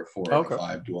trilogy or a 4 and a Okay.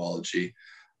 5 duology.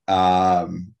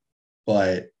 Um,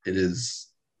 but it is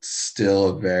still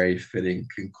a very fitting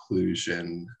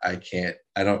conclusion. I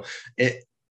don't,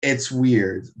 it's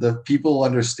weird. The people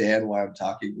understand why I'm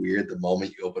talking weird the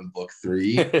moment you open book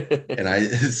 3. And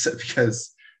it's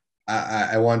because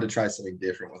I wanted to try something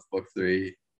different with book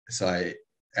 3. So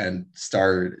and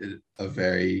started a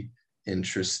very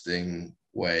interesting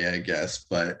way, I guess.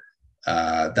 But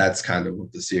that's kind of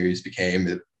what the series became.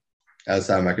 It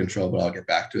outside of my control, but I'll get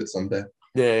back to it someday.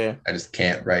 Yeah. I just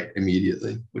can't write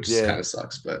immediately, which kind of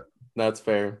sucks, but that's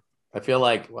fair. I feel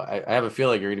like I have a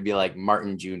feeling you're going to be like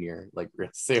Martin Jr. like real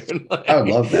soon. I would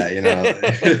love that, you know.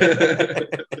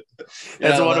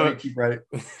 That's one of my keep writing.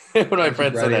 One of my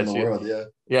friends said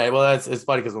that. Yeah. Well, it's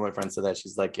funny because one of my friends said that.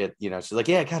 She's like, she's like,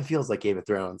 yeah, it kind of feels like Game of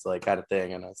Thrones, like kind of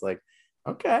thing. And I was like,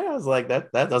 okay. I was like,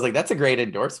 that's a gregreat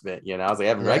endorsement. I was like, I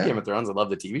haven't read Game of Thrones. I love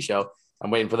the TV show.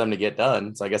 I'm waiting for them to get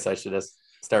done. So I guess I should just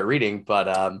start reading. But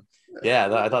I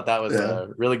thought that was a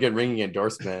really good ringing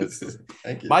endorsement.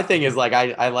 Thank you. My thing is like,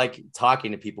 I like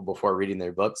talking to people before reading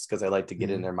their books because I like to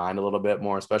get in their mind a little bit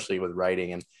more, especially with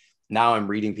writing. And now I'm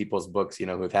reading people's books,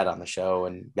 who've had on the show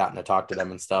and gotten to talk to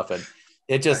them and stuff. And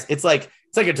it's like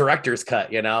a director's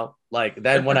cut, like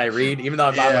then when I read, even though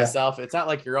I'm by myself, it's not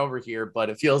like you're over here, but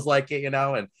it feels like it,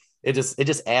 and it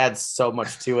just adds so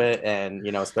much to it. And,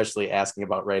 especially asking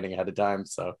about writing ahead of time.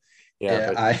 So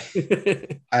I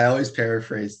always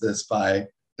paraphrase this by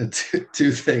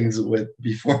two things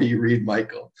before you read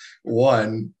Michael.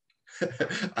 One,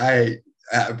 I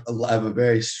have a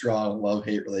very strong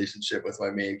love-hate relationship with my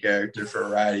main character for a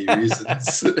variety of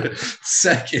reasons.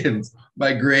 Second,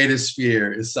 my greatest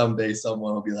fear is someday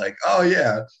someone will be like, oh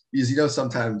yeah, because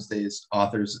sometimes these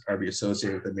authors are be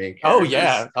associated with the main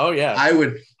characters. Oh yeah.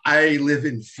 I live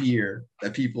in fear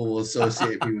that people will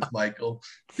associate me with Michael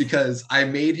because I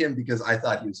made him because I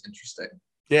thought he was interesting.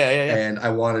 Yeah. And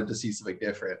I wanted to see something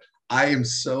different. I am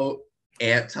so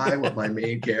anti what my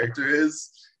main character is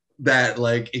that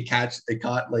like it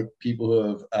caught like people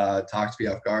who have talked to me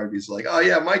off guard. He's like, oh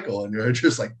yeah, Michael, and you're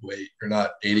just like, wait, you're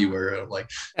not anywhere. And I'm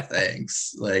like,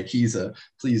 thanks. Like please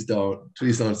don't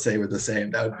say we're the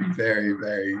same. That would be very,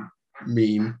 very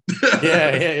mean.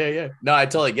 Yeah. No, I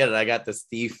totally get it. I got this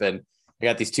thief and I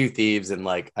got these two thieves, and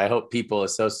like I hope people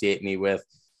associate me with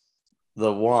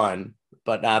the one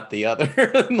but not the other.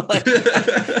 Like,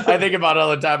 I think about it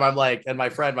all the time. I'm like, and my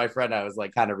friend, I was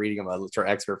like kind of reading him a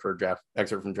excerpt from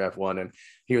draft 1. And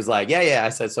he was like, yeah. I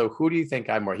said, so who do you think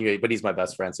I'm more? But he's my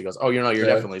best friend. So he goes, oh, you're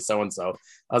definitely so-and-so.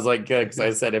 I was like, good. Cause I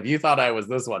said, if you thought I was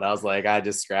this one, I was like, I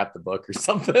just scrapped the book or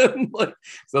something. Like,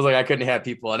 so I was like, I couldn't have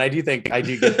people. And I do get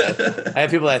that. I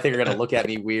have people that I think are going to look at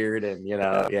me weird and,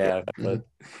 but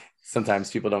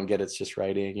sometimes people don't get it's just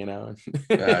writing, Yeah.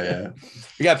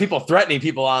 You got people threatening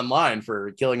people online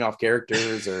for killing off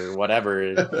characters or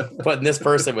whatever, putting this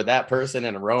person with that person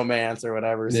in a romance or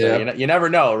whatever. So you never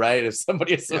know, right? If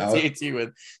somebody associates you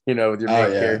with, with your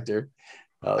main character.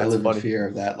 I live in fear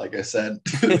of that, like I said.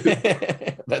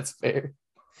 That's fair.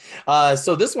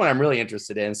 So this one I'm really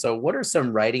interested in. So what are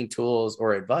some writing tools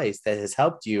or advice that has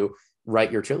helped you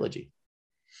write your trilogy?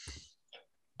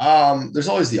 There's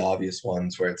always the obvious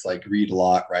ones where it's like read a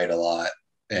lot, write a lot,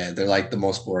 and they're like the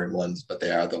most boring ones, but they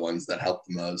are the ones that help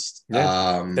the most.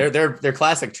 Yeah. They're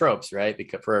classic tropes, right?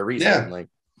 Because for a reason.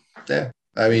 Yeah.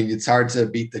 I mean, it's hard to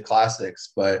beat the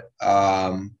classics, but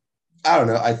I don't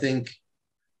know. I think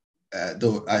one of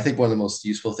the most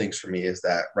useful things for me is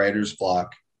that writer's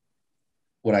block.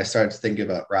 When I started to think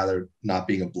about rather not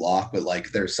being a block, but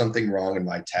like there's something wrong in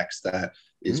my text that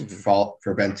is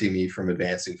preventing me from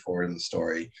advancing forward in the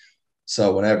story.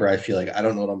 So whenever I feel like I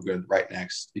don't know what I'm going to write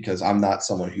next, because I'm not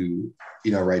someone who,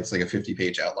 writes like a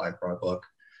 50-page outline for a book.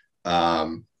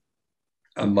 I'm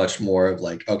much more of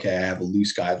like, okay, I have a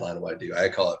loose guideline of what I do. I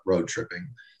call it road tripping,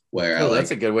 where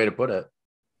that's a good way to put it.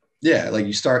 Yeah, like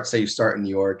you start in New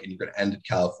York and you're going to end in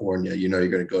California. You're going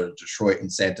to go to Detroit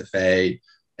and Santa Fe,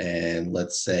 and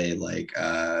let's say like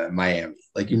Miami.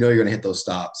 Like you're going to hit those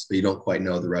stops, but you don't quite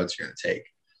know the routes you're going to take.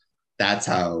 That's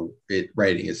how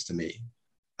writing is to me.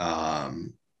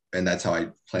 And that's how I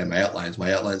plan my outlines.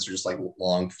 My outlines are just like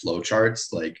long flow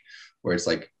charts, like where it's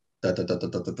like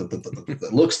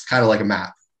it looks kind of like a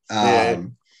map.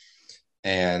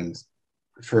 And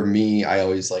for me, I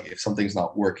always like if something's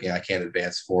not working, I can't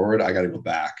advance forward. I got to go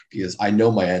back because I know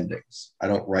my endings. I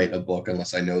don't write a book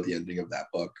unless I know the ending of that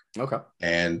book. Okay.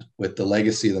 And with the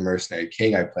Legacy of the Mercenary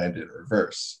King, I planned it in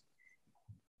reverse.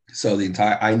 So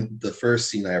the first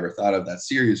scene I ever thought of that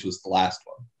series was the last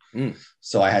one.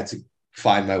 So I had to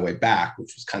find my way back,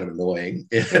 which was kind of annoying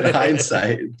in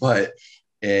hindsight, but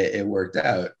it worked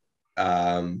out.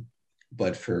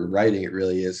 But for writing, it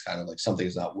really is kind of like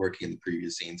something's not working in the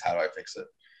previous scenes. How do I fix it?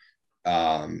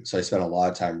 So I spent a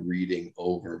lot of time reading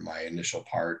over my initial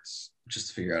parts just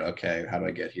to figure out, okay, how do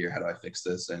I get here? How do I fix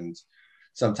this? And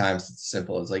sometimes it's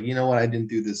simple as like, you know what, I didn't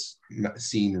do this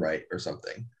scene right or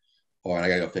something, or I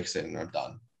gotta go fix it and I'm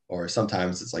done. Or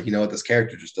sometimes it's like, you know what, this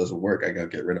character just doesn't work. I gotta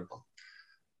get rid of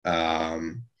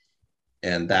them.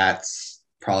 And that's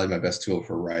probably my best tool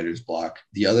for writer's block.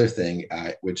 The other thing,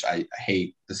 which I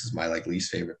hate, this is my like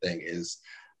least favorite thing, is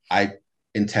I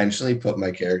intentionally put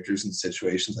my characters in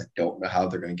situations I don't know how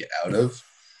they're going to get out of.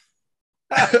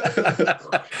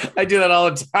 I do that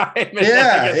all the time.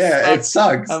 Yeah, it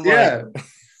sucks. I'm yeah, like,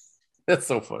 that's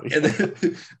so funny.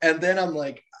 And then I'm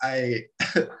like,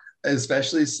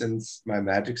 especially since my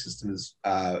magic system is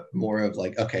more of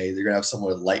like, okay, they're gonna have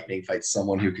someone with lightning fight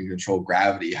someone who can control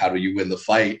gravity. How do you win the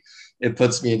fight? It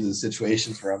puts me into the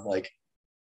situations where I'm like,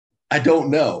 I don't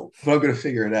know, but I'm gonna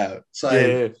figure it out. So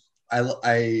yeah.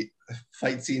 I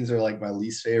fight scenes are like my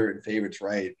least favorite and favorites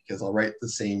write, because I'll write the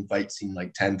same fight scene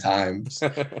like 10 times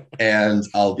and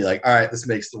I'll be like, all right, this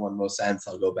makes the one most sense.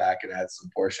 I'll go back and add some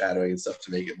foreshadowing and stuff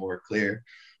to make it more clear.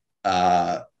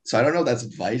 So I don't know if that's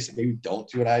advice. Maybe don't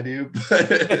do what I do.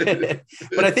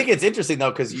 But I think it's interesting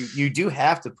though, because you do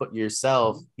have to put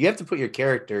your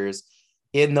characters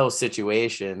in those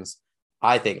situations.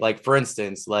 I think, like, for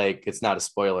instance, like, it's not a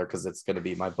spoiler because it's going to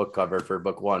be my book cover for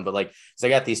book one, but like, so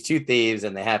I got these two thieves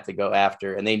and they have to go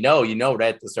after, and they know,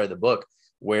 right at the start of the book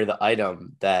where the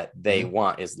item that they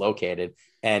want is located.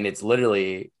 And it's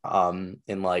literally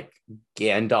in like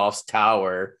Gandalf's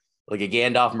tower, like a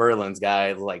Gandalf Merlin's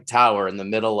guy, like tower in the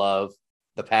middle of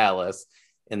the palace,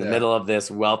 in the middle of this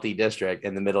wealthy district,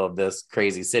 in the middle of this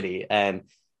crazy city. And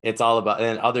it's all about,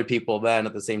 and other people then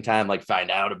at the same time, like,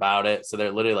 find out about it. So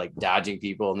they're literally like dodging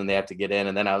people and then they have to get in.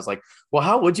 And then I was like, well,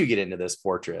 how would you get into this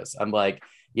fortress? I'm like,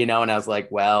 and I was like,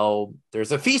 well,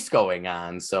 there's a feast going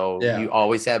on. So you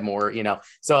always have more,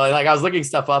 so like I was looking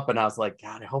stuff up and I was like,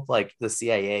 God, I hope like the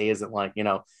CIA isn't like,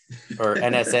 or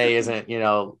NSA isn't,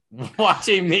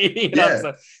 watching me,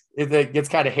 So it gets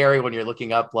kind of hairy when you're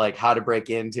looking up like how to break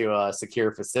into a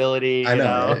secure facility, I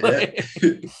know.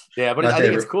 Yeah, but I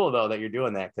think it's cool though that you're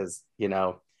doing that, because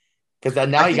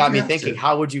then now you got me thinking,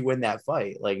 how would you win that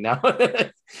fight? Like now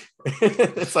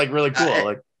it's like really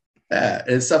cool.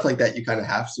 And stuff like that you kind of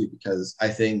have to, because I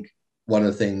think one of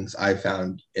the things I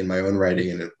found in my own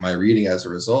writing and my reading as a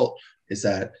result is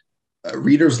that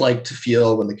readers like to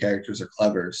feel when the characters are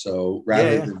clever. So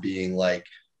rather than being like,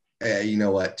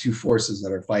 two forces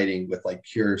that are fighting with like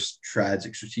pure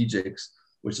tragic strategics,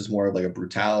 which is more of like a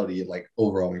brutality and like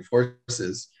overwhelming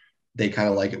forces, they kind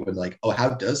of like it when like, oh, how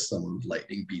does someone with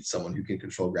lightning beat someone who can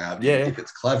control gravity if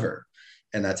it's clever?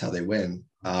 And that's how they win.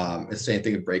 It's the same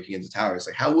thing with breaking into towers.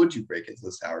 Like, how would you break into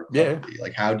this tower cleverly?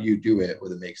 Like, how do you do it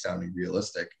with it makes sounding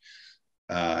realistic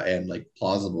and like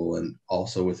plausible, and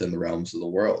also within the realms of the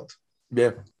world?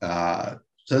 So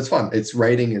it's fun. It's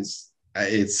writing is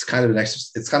it's kind of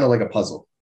it's kind of like a puzzle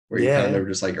where you kind of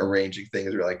just like arranging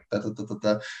things. You're like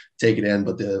take it in,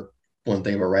 but the one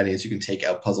thing about writing is you can take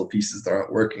out puzzle pieces that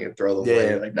aren't working and throw them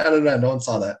away. You're like, no one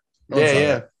saw that.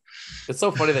 That. It's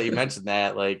so funny that you mentioned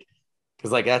that, like,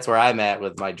 because like that's where I'm at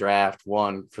with my draft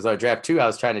one. For so draft two, I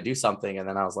was trying to do something, and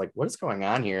then I was like, what is going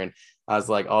on here? And I was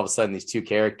like, all of a sudden, these two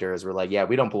characters were like, yeah,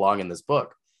 we don't belong in this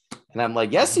book. And I'm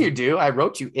like, yes, you do. I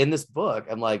wrote you in this book.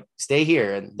 I'm like, stay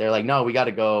here. And they're like, no, we got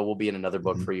to go. We'll be in another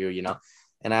book for you,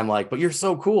 And I'm like, but you're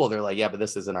so cool. They're like, yeah, but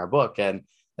this isn't our book. And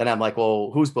then I'm like,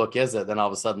 well, whose book is it? Then all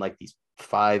of a sudden, like these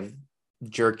 5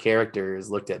 jerk characters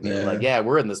looked at me like, yeah,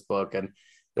 we're in this book. And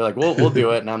they're like, we'll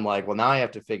do it. And I'm like, well, now I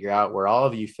have to figure out where all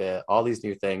of you fit, all these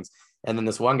new things. And then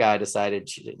this one guy decided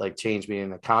like change me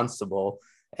in a constable,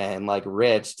 and like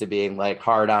Rich to being like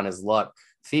hard on his luck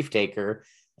thief taker.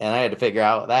 And I had to figure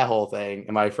out that whole thing.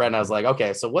 And my friend, I was like,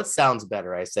 okay, so what sounds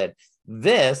better? I said,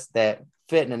 this that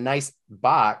fit in a nice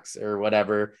box or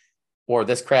whatever, or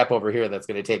this crap over here that's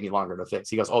going to take me longer to fix.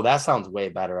 He goes, oh, that sounds way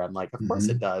better. I'm like, of course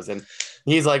it does. And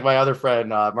he's like, my other friend,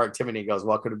 Mark Timoney, goes,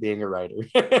 welcome to being a writer.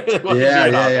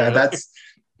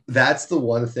 That's the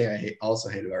one thing I also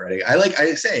hate about writing.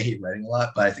 I say I hate writing a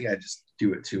lot, but I think I just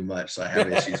do it too much. So I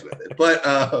have issues with it. But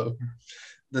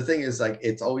the thing is, like,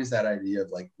 it's always that idea of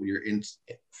like when you're in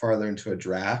farther into a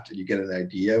draft and you get an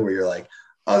idea where you're like,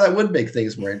 oh, that would make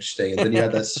things more interesting. And then you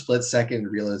have that split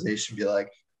second realization, be like,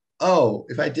 oh,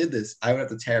 if I did this, I would have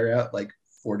to tear out like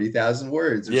 40,000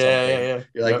 words or something.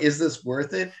 You're like, is this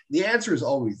worth it? The answer is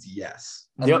always yes,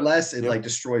 unless it like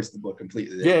destroys the book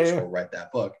completely. Then you will write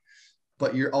that book.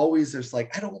 But you're always just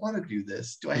like, I don't want to do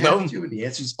this. Do I have to? And the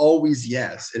answer is always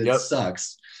yes. And it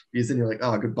sucks, because then you're like,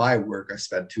 oh, goodbye work I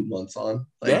spent 2 months on.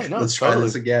 Like, let's try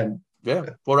this again. Yeah.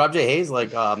 Well, Rob J. Hayes,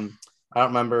 like, I don't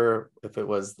remember if it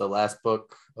was the last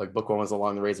book, like book one was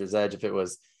Along the Razor's Edge, if it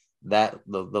was that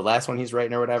the last one he's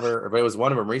writing or whatever, or if it was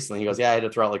one of them recently. He goes, yeah, I had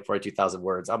to throw out like 42,000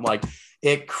 words. I'm like,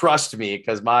 it crushed me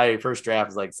because my first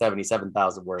draft is like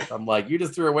 77,000 words. I'm like, you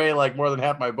just threw away like more than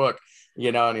half my book,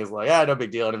 you know? And he's like, yeah, no big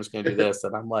deal. And I'm just going to do this.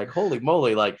 And I'm like, holy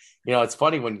moly. Like, you know, it's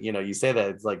funny when, you know, you say that,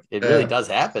 it's like, it really does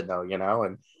happen though, you know?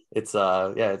 And it's,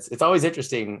 it's always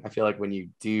interesting. I feel like when you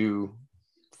do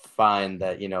find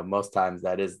that, you know, most times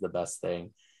that is the best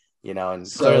thing, you know,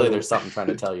 and clearly there's something trying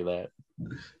to tell you that.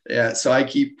 Yeah, so I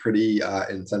keep pretty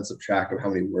intensive track of how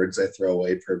many words I throw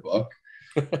away per book.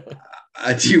 Do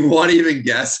you want to even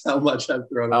guess how much I've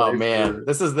thrown away? Oh man,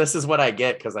 this is what I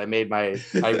get because I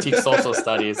teach social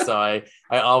studies, so I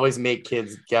always make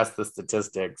kids guess the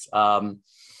statistics. I'm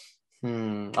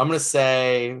gonna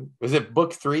say, was it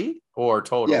book 3 or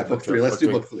total? Yeah, book 3. Let's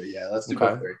do book 3. Yeah, let's do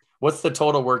book 3. What's the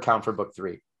total word count for book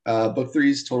 3? Book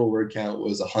 3's total word count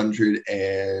was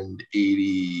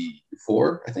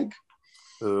 184, I think.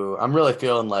 Ooh, I'm really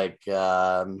feeling like,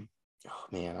 oh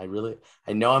man, I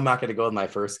know I'm not going to go with my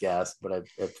first guess, but I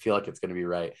feel like it's going to be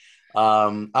right.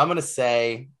 I'm going to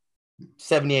say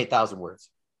 78,000 words.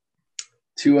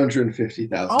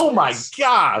 250,000. Oh my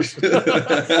gosh.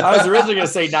 I was originally going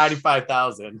to say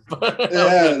 95,000.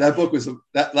 Yeah, that book was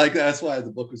that's why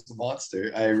the book was a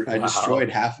monster. I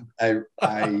destroyed half. I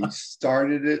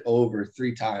started it over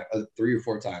 3 or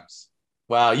 4 times.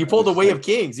 Wow, you pulled the Way of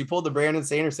Kings. You pulled the Brandon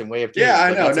Sanderson Way of Kings. Yeah,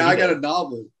 I know. Now I got a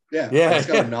novel. Yeah, I just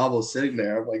got a novel sitting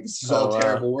there. I'm like, this is all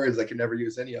terrible words. I can never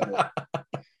use any of it.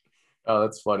 Oh,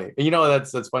 that's funny. You know,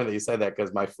 that's funny that you say that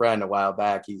because my friend a while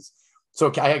back,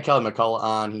 I had Kelly McCullough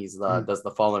on. He's does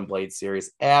the Fallen Blade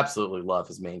series. Absolutely love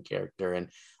his main character, and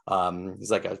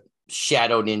he's like a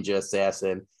shadow ninja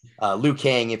assassin, Liu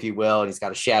Kang, if you will, and he's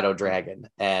got a shadow dragon,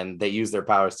 and they use their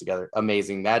powers together.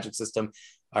 Amazing magic system.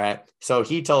 All right. So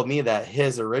he told me that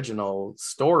his original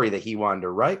story that he wanted to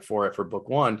write for book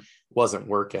 1 wasn't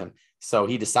working. So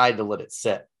he decided to let it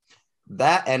sit.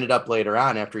 That ended up later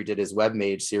on after he did his Web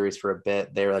Mage series for a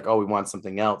bit. They were like, oh, we want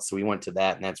something else. So we went to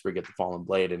that, and that's where we get the Fallen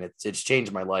Blade. And it's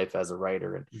changed my life as a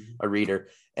writer and a reader.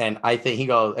 And I think he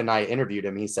goes, and I interviewed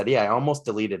him. He said, yeah, I almost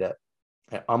deleted it.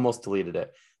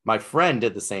 My friend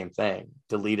did the same thing,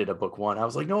 deleted a book 1. I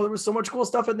was like, no, there was so much cool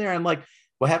stuff in there. I'm like,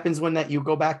 what happens when that you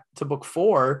go back to book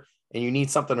 4 and you need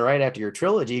something to write after your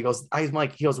trilogy? He goes,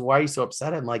 why are you so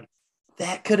upset? I'm like,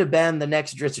 that could have been the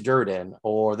next Dritz Durden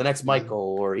or the next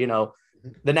Michael or, you know,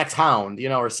 the next Hound, you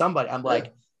know, or somebody. I'm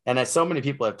like, and so many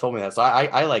people have told me that. So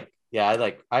I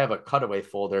have a cutaway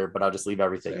folder, but I'll just leave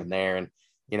everything in there, and,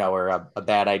 you know, or a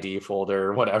bad ID folder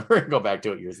or whatever, and go back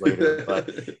to it years later. But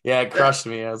yeah, it crushed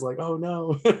me. I was like, oh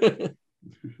no.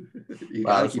 You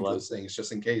gotta keep those things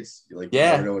just in case. You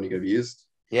never know when you're gonna be used.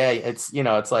 Yeah, it's, you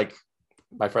know, it's like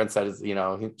my friend said, is, you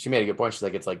know, she made a good point. She's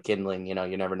like, it's like kindling, you know,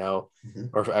 you never know,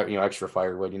 or, you know, extra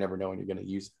firewood, you never know when you're going to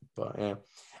use it. But yeah.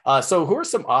 So who are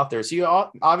some authors? You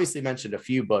obviously mentioned a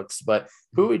few books, but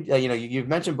who would, you know, you've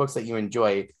mentioned books that you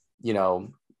enjoy, you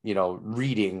know,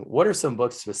 reading. What are some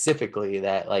books specifically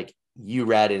that like you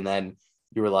read and then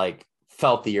you were like,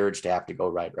 felt the urge to have to go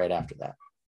right after that?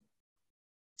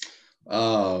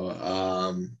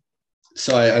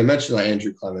 So I mentioned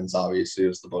Andrew Clemens, obviously,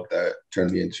 was the book that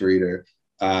turned me into a reader.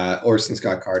 Orson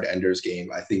Scott Card, Ender's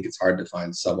Game. I think it's hard to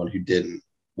find someone who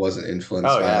wasn't influenced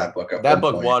by that book. That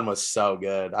book point. 1 was so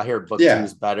good. I hear book 2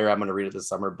 is better. I'm going to read it this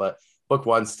summer, but book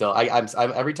 1 still, I'm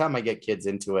every time I get kids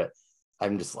into it,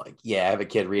 I'm just like, I have a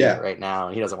kid reading it right now,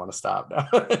 and he doesn't want to stop now.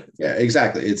 Yeah,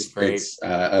 exactly. It's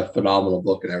a phenomenal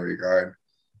book in every regard.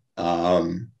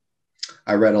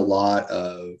 I read a lot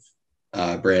of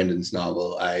Brandon's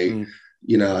novel. I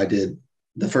did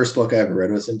the first book I ever read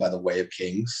was him by the Way of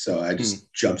Kings. So I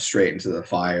just jumped straight into the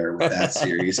fire with that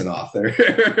series and author.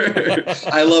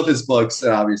 I love his books,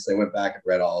 and obviously I went back and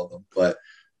read all of them, but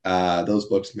those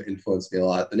books influenced me a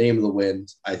lot. The Name of the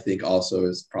Wind, I think, also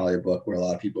is probably a book where a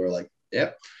lot of people are like,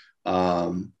 yep.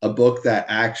 A book that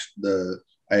I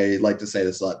like to say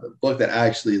this a lot, the book that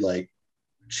actually like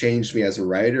changed me as a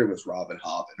writer was Robin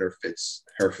Hobb and her Fitz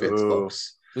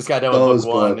books. Just got done with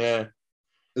book 1, yeah.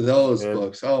 Those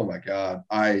books, oh my God.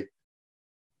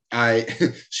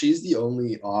 She's the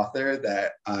only author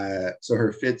that so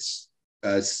her Fitz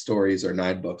stories are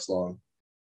 9 books long.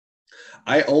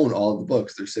 I own all of the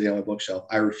books. They're sitting on my bookshelf.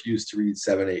 I refuse to read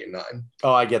 7, 8, and 9.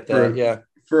 Oh, I get that.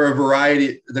 For a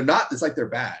variety. They're not, it's like they're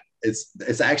bad.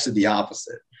 It's actually the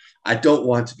opposite. I don't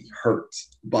want to be hurt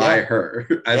by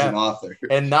her as an author.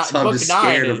 And not so book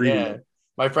 9 of reading it.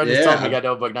 My friend just told me I got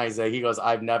no book 9. He goes,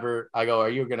 I go, are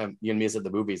you gonna meet us at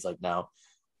the movies? Like, no.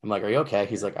 I'm like, are you okay?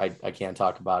 He's like, I can't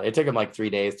talk about it. It took him like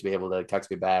 3 days to be able to text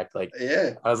me back. Like,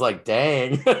 Yeah. I was like,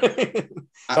 dang.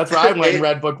 That's where I went and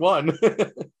read book one.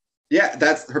 Yeah,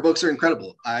 that's her books are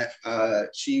incredible.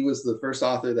 She was the first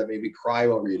author that made me cry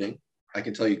while reading. I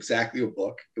can tell you exactly what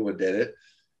book and what did it.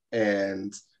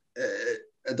 And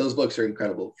those books are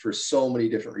incredible for so many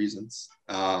different reasons.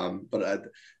 But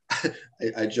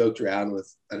I joked around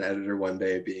with an editor one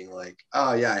day being like,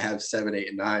 oh yeah, I have 7, 8,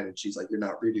 and 9. And she's like, you're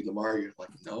not reading them, are you? I'm like,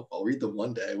 nope, I'll read them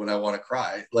one day when I want to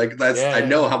cry. Like I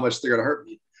know how much they're gonna hurt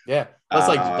me. Yeah. Plus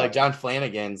like John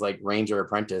Flanagan's like Ranger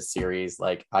Apprentice series.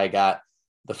 Like I got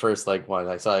the first like one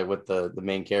I saw it with the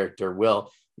main character,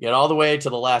 Will, get all the way to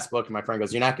the last book. And my friend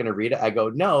goes, you're not going to read it? I go,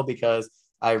 no, because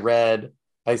I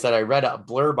said I read a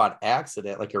blurb on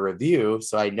accident, like a review.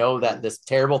 So I know that this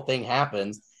terrible thing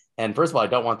happens. And first of all, I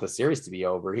don't want the series to be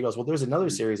over. He goes, well, there's another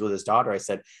series with his daughter. I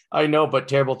said, I know, but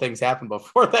terrible things happen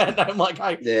before that. And I'm like,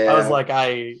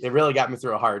 it really got me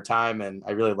through a hard time. And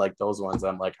I really like those ones.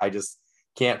 I'm like, I just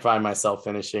can't find myself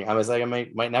finishing. I was like, I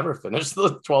might never finish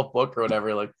the 12th book or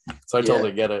whatever. Like, so I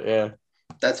totally get it. Yeah.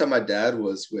 That's how my dad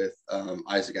was with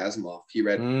Isaac Asimov. He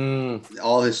read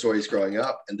all his stories growing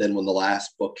up. And then when the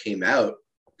last book came out,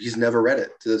 he's never read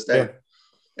it to this day.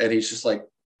 Yeah. And he's just like,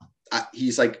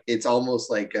 it's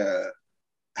almost like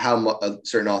how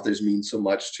certain authors mean so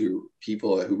much to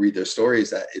people who read their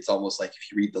stories that it's almost like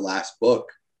if you read the last book,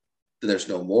 then there's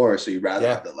no more. So you'd rather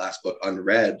have the last book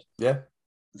unread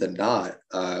than not,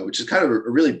 which is kind of a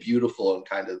really beautiful and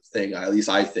kind of thing. At least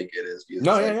I think it is.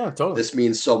 Totally. This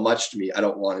means so much to me. I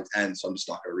don't want it to end, so I'm just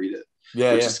not going to read it.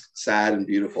 Which is sad and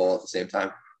beautiful at the same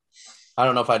time. I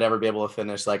don't know if I'd ever be able to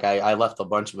finish. Like I left a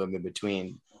bunch of them in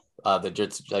between. The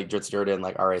Dritz Durden,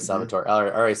 like R.A. Salvatore.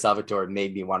 R.A. Salvatore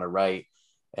made me want to write,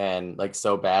 and like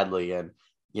so badly. And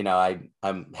you know, I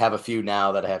have a few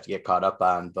now that I have to get caught up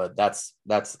on. But that's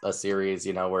a series,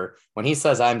 you know, where when he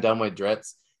says I'm done with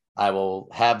Dritz, I will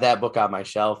have that book on my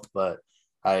shelf, but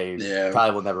I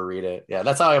probably will never read it. Yeah,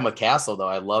 that's how I am with Castle, though.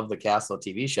 I love the Castle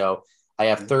TV show. I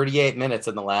have 38 minutes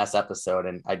in the last episode,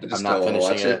 and I'm not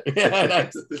finishing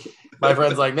it. My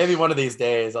friend's like, maybe one of these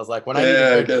days. I was like, when I need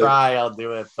a good cry, I'll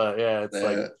do it. But it's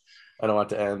like, I don't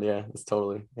want it to end. Yeah, it's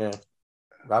totally,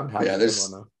 Robin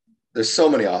Hobb's there's so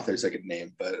many authors I could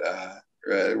name, but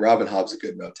Robin Hobb's a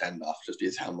good note to end off just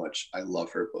because how much I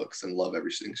love her books and love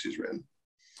everything she's written.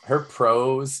 Her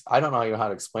prose, I don't know how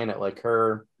to explain it. Like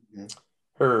her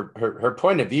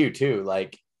point of view too.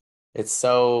 Like it's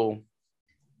so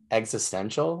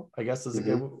existential, I guess is a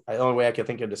good, the only way I can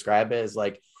think of describe it is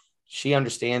like she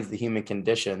understands the human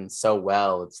condition so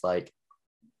well. It's like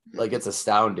it's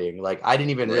astounding. Like I didn't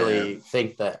even really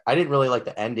think that I didn't really like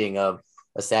the ending of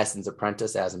Assassin's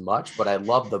Apprentice as much, but I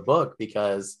love the book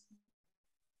because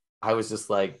I was just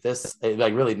like this, it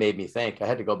like really made me think. I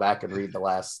had to go back and read the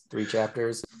last 3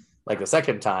 chapters like the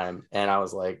second time. And I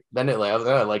was like, then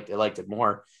I liked it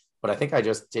more. But I think I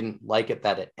just didn't like it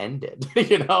that it ended,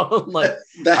 you know, like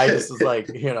I just was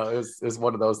like, you know, it was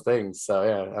one of those things. So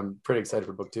yeah, I'm pretty excited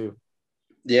for book 2.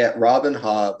 Yeah, Robin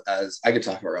Hobb, as I could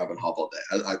talk about Robin Hobb all day.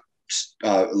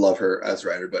 I love her as a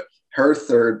writer, but her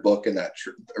third book in that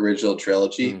original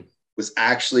trilogy was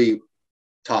actually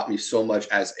taught me so much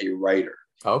as a writer.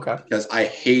 Okay. Because I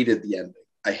hated the ending.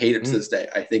 I hate it to this day.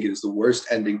 I think it is the worst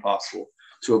ending possible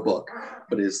to a book,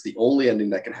 but it's the only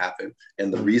ending that can happen.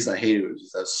 And the reason I hated it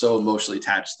was I was so emotionally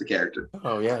attached to the character.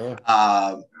 Oh yeah.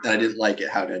 And I didn't like it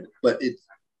how it ended, but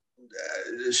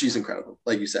she's incredible.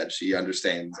 Like you said, she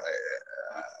understands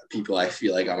people. I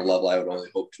feel like on a level I would only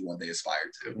hope to one day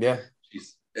aspire to. Yeah,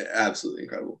 she's absolutely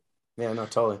incredible. Yeah, no,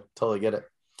 totally get it.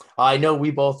 I know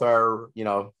we both are, you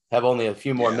know, have only a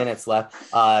few more minutes left.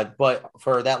 But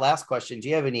for that last question, do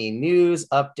you have any news,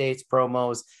 updates,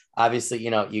 promos? Obviously,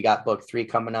 you know, you got book 3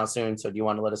 coming out soon. So do you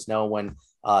want to let us know when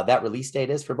that release date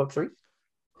is for book 3?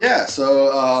 Yeah.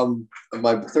 So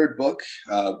my third book,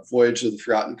 Voyage of the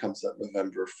Forgotten, comes out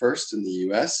November 1st in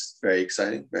the US. Very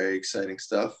exciting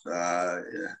stuff.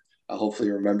 I'll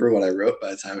hopefully remember what I wrote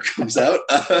by the time it comes out.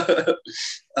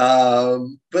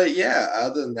 But yeah,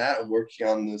 other than that, I'm working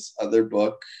on this other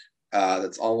book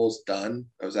that's almost done.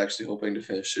 I was actually hoping to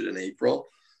finish it in April.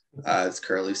 It's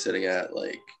currently sitting at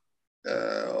like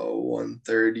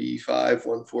 135,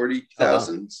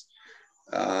 140,000.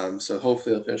 So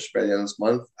hopefully I'll finish by the end of this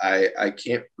month. I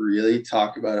can't really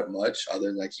talk about it much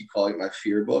other than I keep calling it my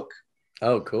fear book.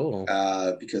 Oh, cool.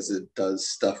 Because it does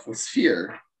stuff with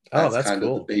fear. That's kind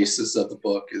cool. of the basis of the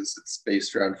book is it's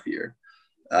based around fear.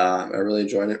 I really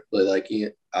enjoyed it, really liking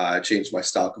it. I changed my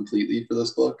style completely for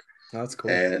this book. That's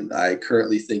cool. And I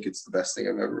currently think it's the best thing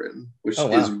I've ever written, which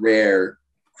is rare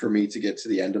for me to get to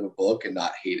the end of a book and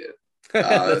not hate it.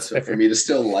 So for me to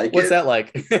still like What's it, that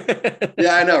like?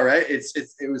 yeah, I know, right? It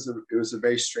was a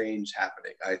very strange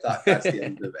happening. I thought that's the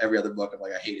end of every other book. I'm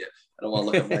like, I hate it. I don't want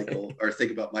to look at Michael or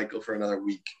think about Michael for another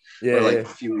week or like a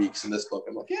few weeks. In this book,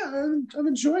 I'm like, yeah, I'm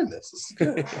enjoying this. This is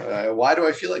good. Why do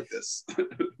I feel like this?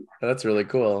 That's really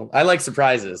cool. I like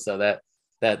surprises, so that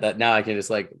now I can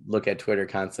just like look at Twitter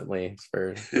constantly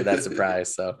for that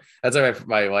surprise. So that's why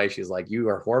my wife, she's like, "You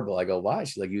are horrible." I go, "Why?"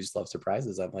 She's like, "You just love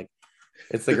surprises." I'm like,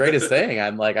 "It's the greatest thing."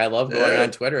 I'm like, I love going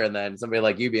on Twitter and then somebody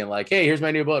like you being like, "Hey, here's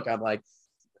my new book." I'm like,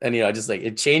 and just like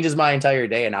it changes my entire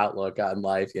day and outlook on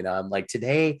life. I'm like,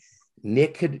 today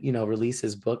Nick could release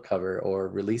his book cover or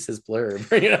release his blurb,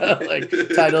 like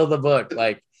title of the book.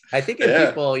 Like I think if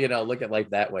people look at life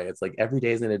that way, it's like every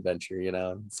day is an adventure.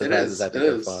 Surprises I think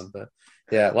are fun. But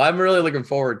yeah, well, I'm really looking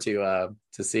forward to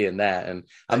seeing that, and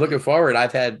I'm looking forward.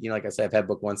 I've had like I said, I've had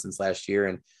book one since last year,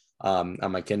 and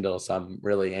on my Kindle, so I'm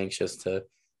really anxious to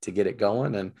get it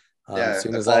going. And as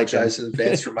soon as I apologize in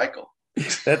advance for Michael.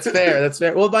 That's fair. That's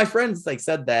fair. Well, my friends like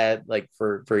said that like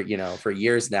for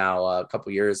years now, a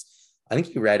couple years. I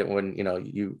think you read it when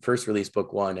you first released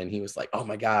book one, and he was like, "Oh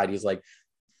my God!" He's like,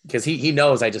 because he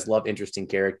knows I just love interesting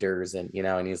characters, and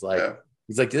and he's like,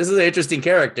 "This is an interesting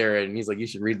character," and he's like, "You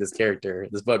should read this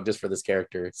book just for this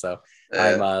character." So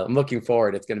I'm looking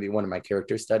forward. It's going to be one of my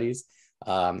character studies.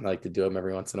 I like to do them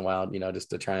every once in a while,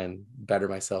 just to try and better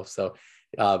myself. So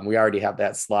we already have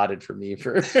that slotted for me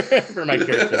for my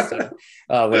character study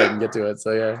when I can get to it.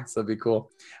 So yeah, so it'd be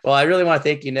cool. Well, I really want to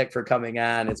thank you, Nick, for coming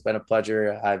on. It's been a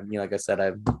pleasure. I've, like I said,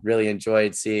 I've really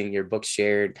enjoyed seeing your books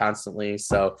shared constantly.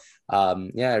 So I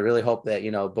really hope that,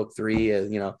 book three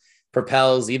is,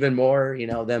 propels even more,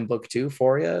 than book two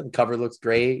for you. The cover looks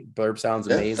great. Blurb sounds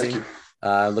amazing.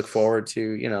 Look forward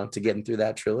to, to getting through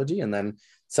that trilogy, and then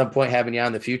some point having you on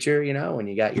in the future, when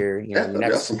you got your, your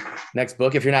next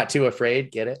book. If you're not too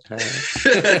afraid, get it.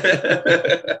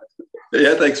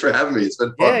 Yeah, thanks for having me. It's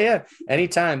been fun. Yeah.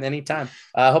 Anytime.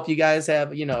 I hope you guys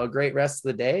have, a great rest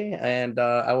of the day, and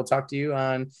I will talk to you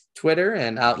on Twitter,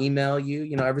 and I'll email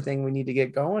you, everything we need to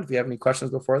get going. If you have any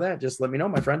questions before that, just let me know,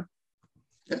 my friend.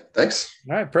 Yeah, thanks.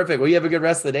 All right, perfect. Well, you have a good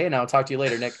rest of the day, and I'll talk to you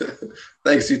later, Nick.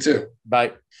 Thanks, you too.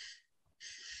 Bye.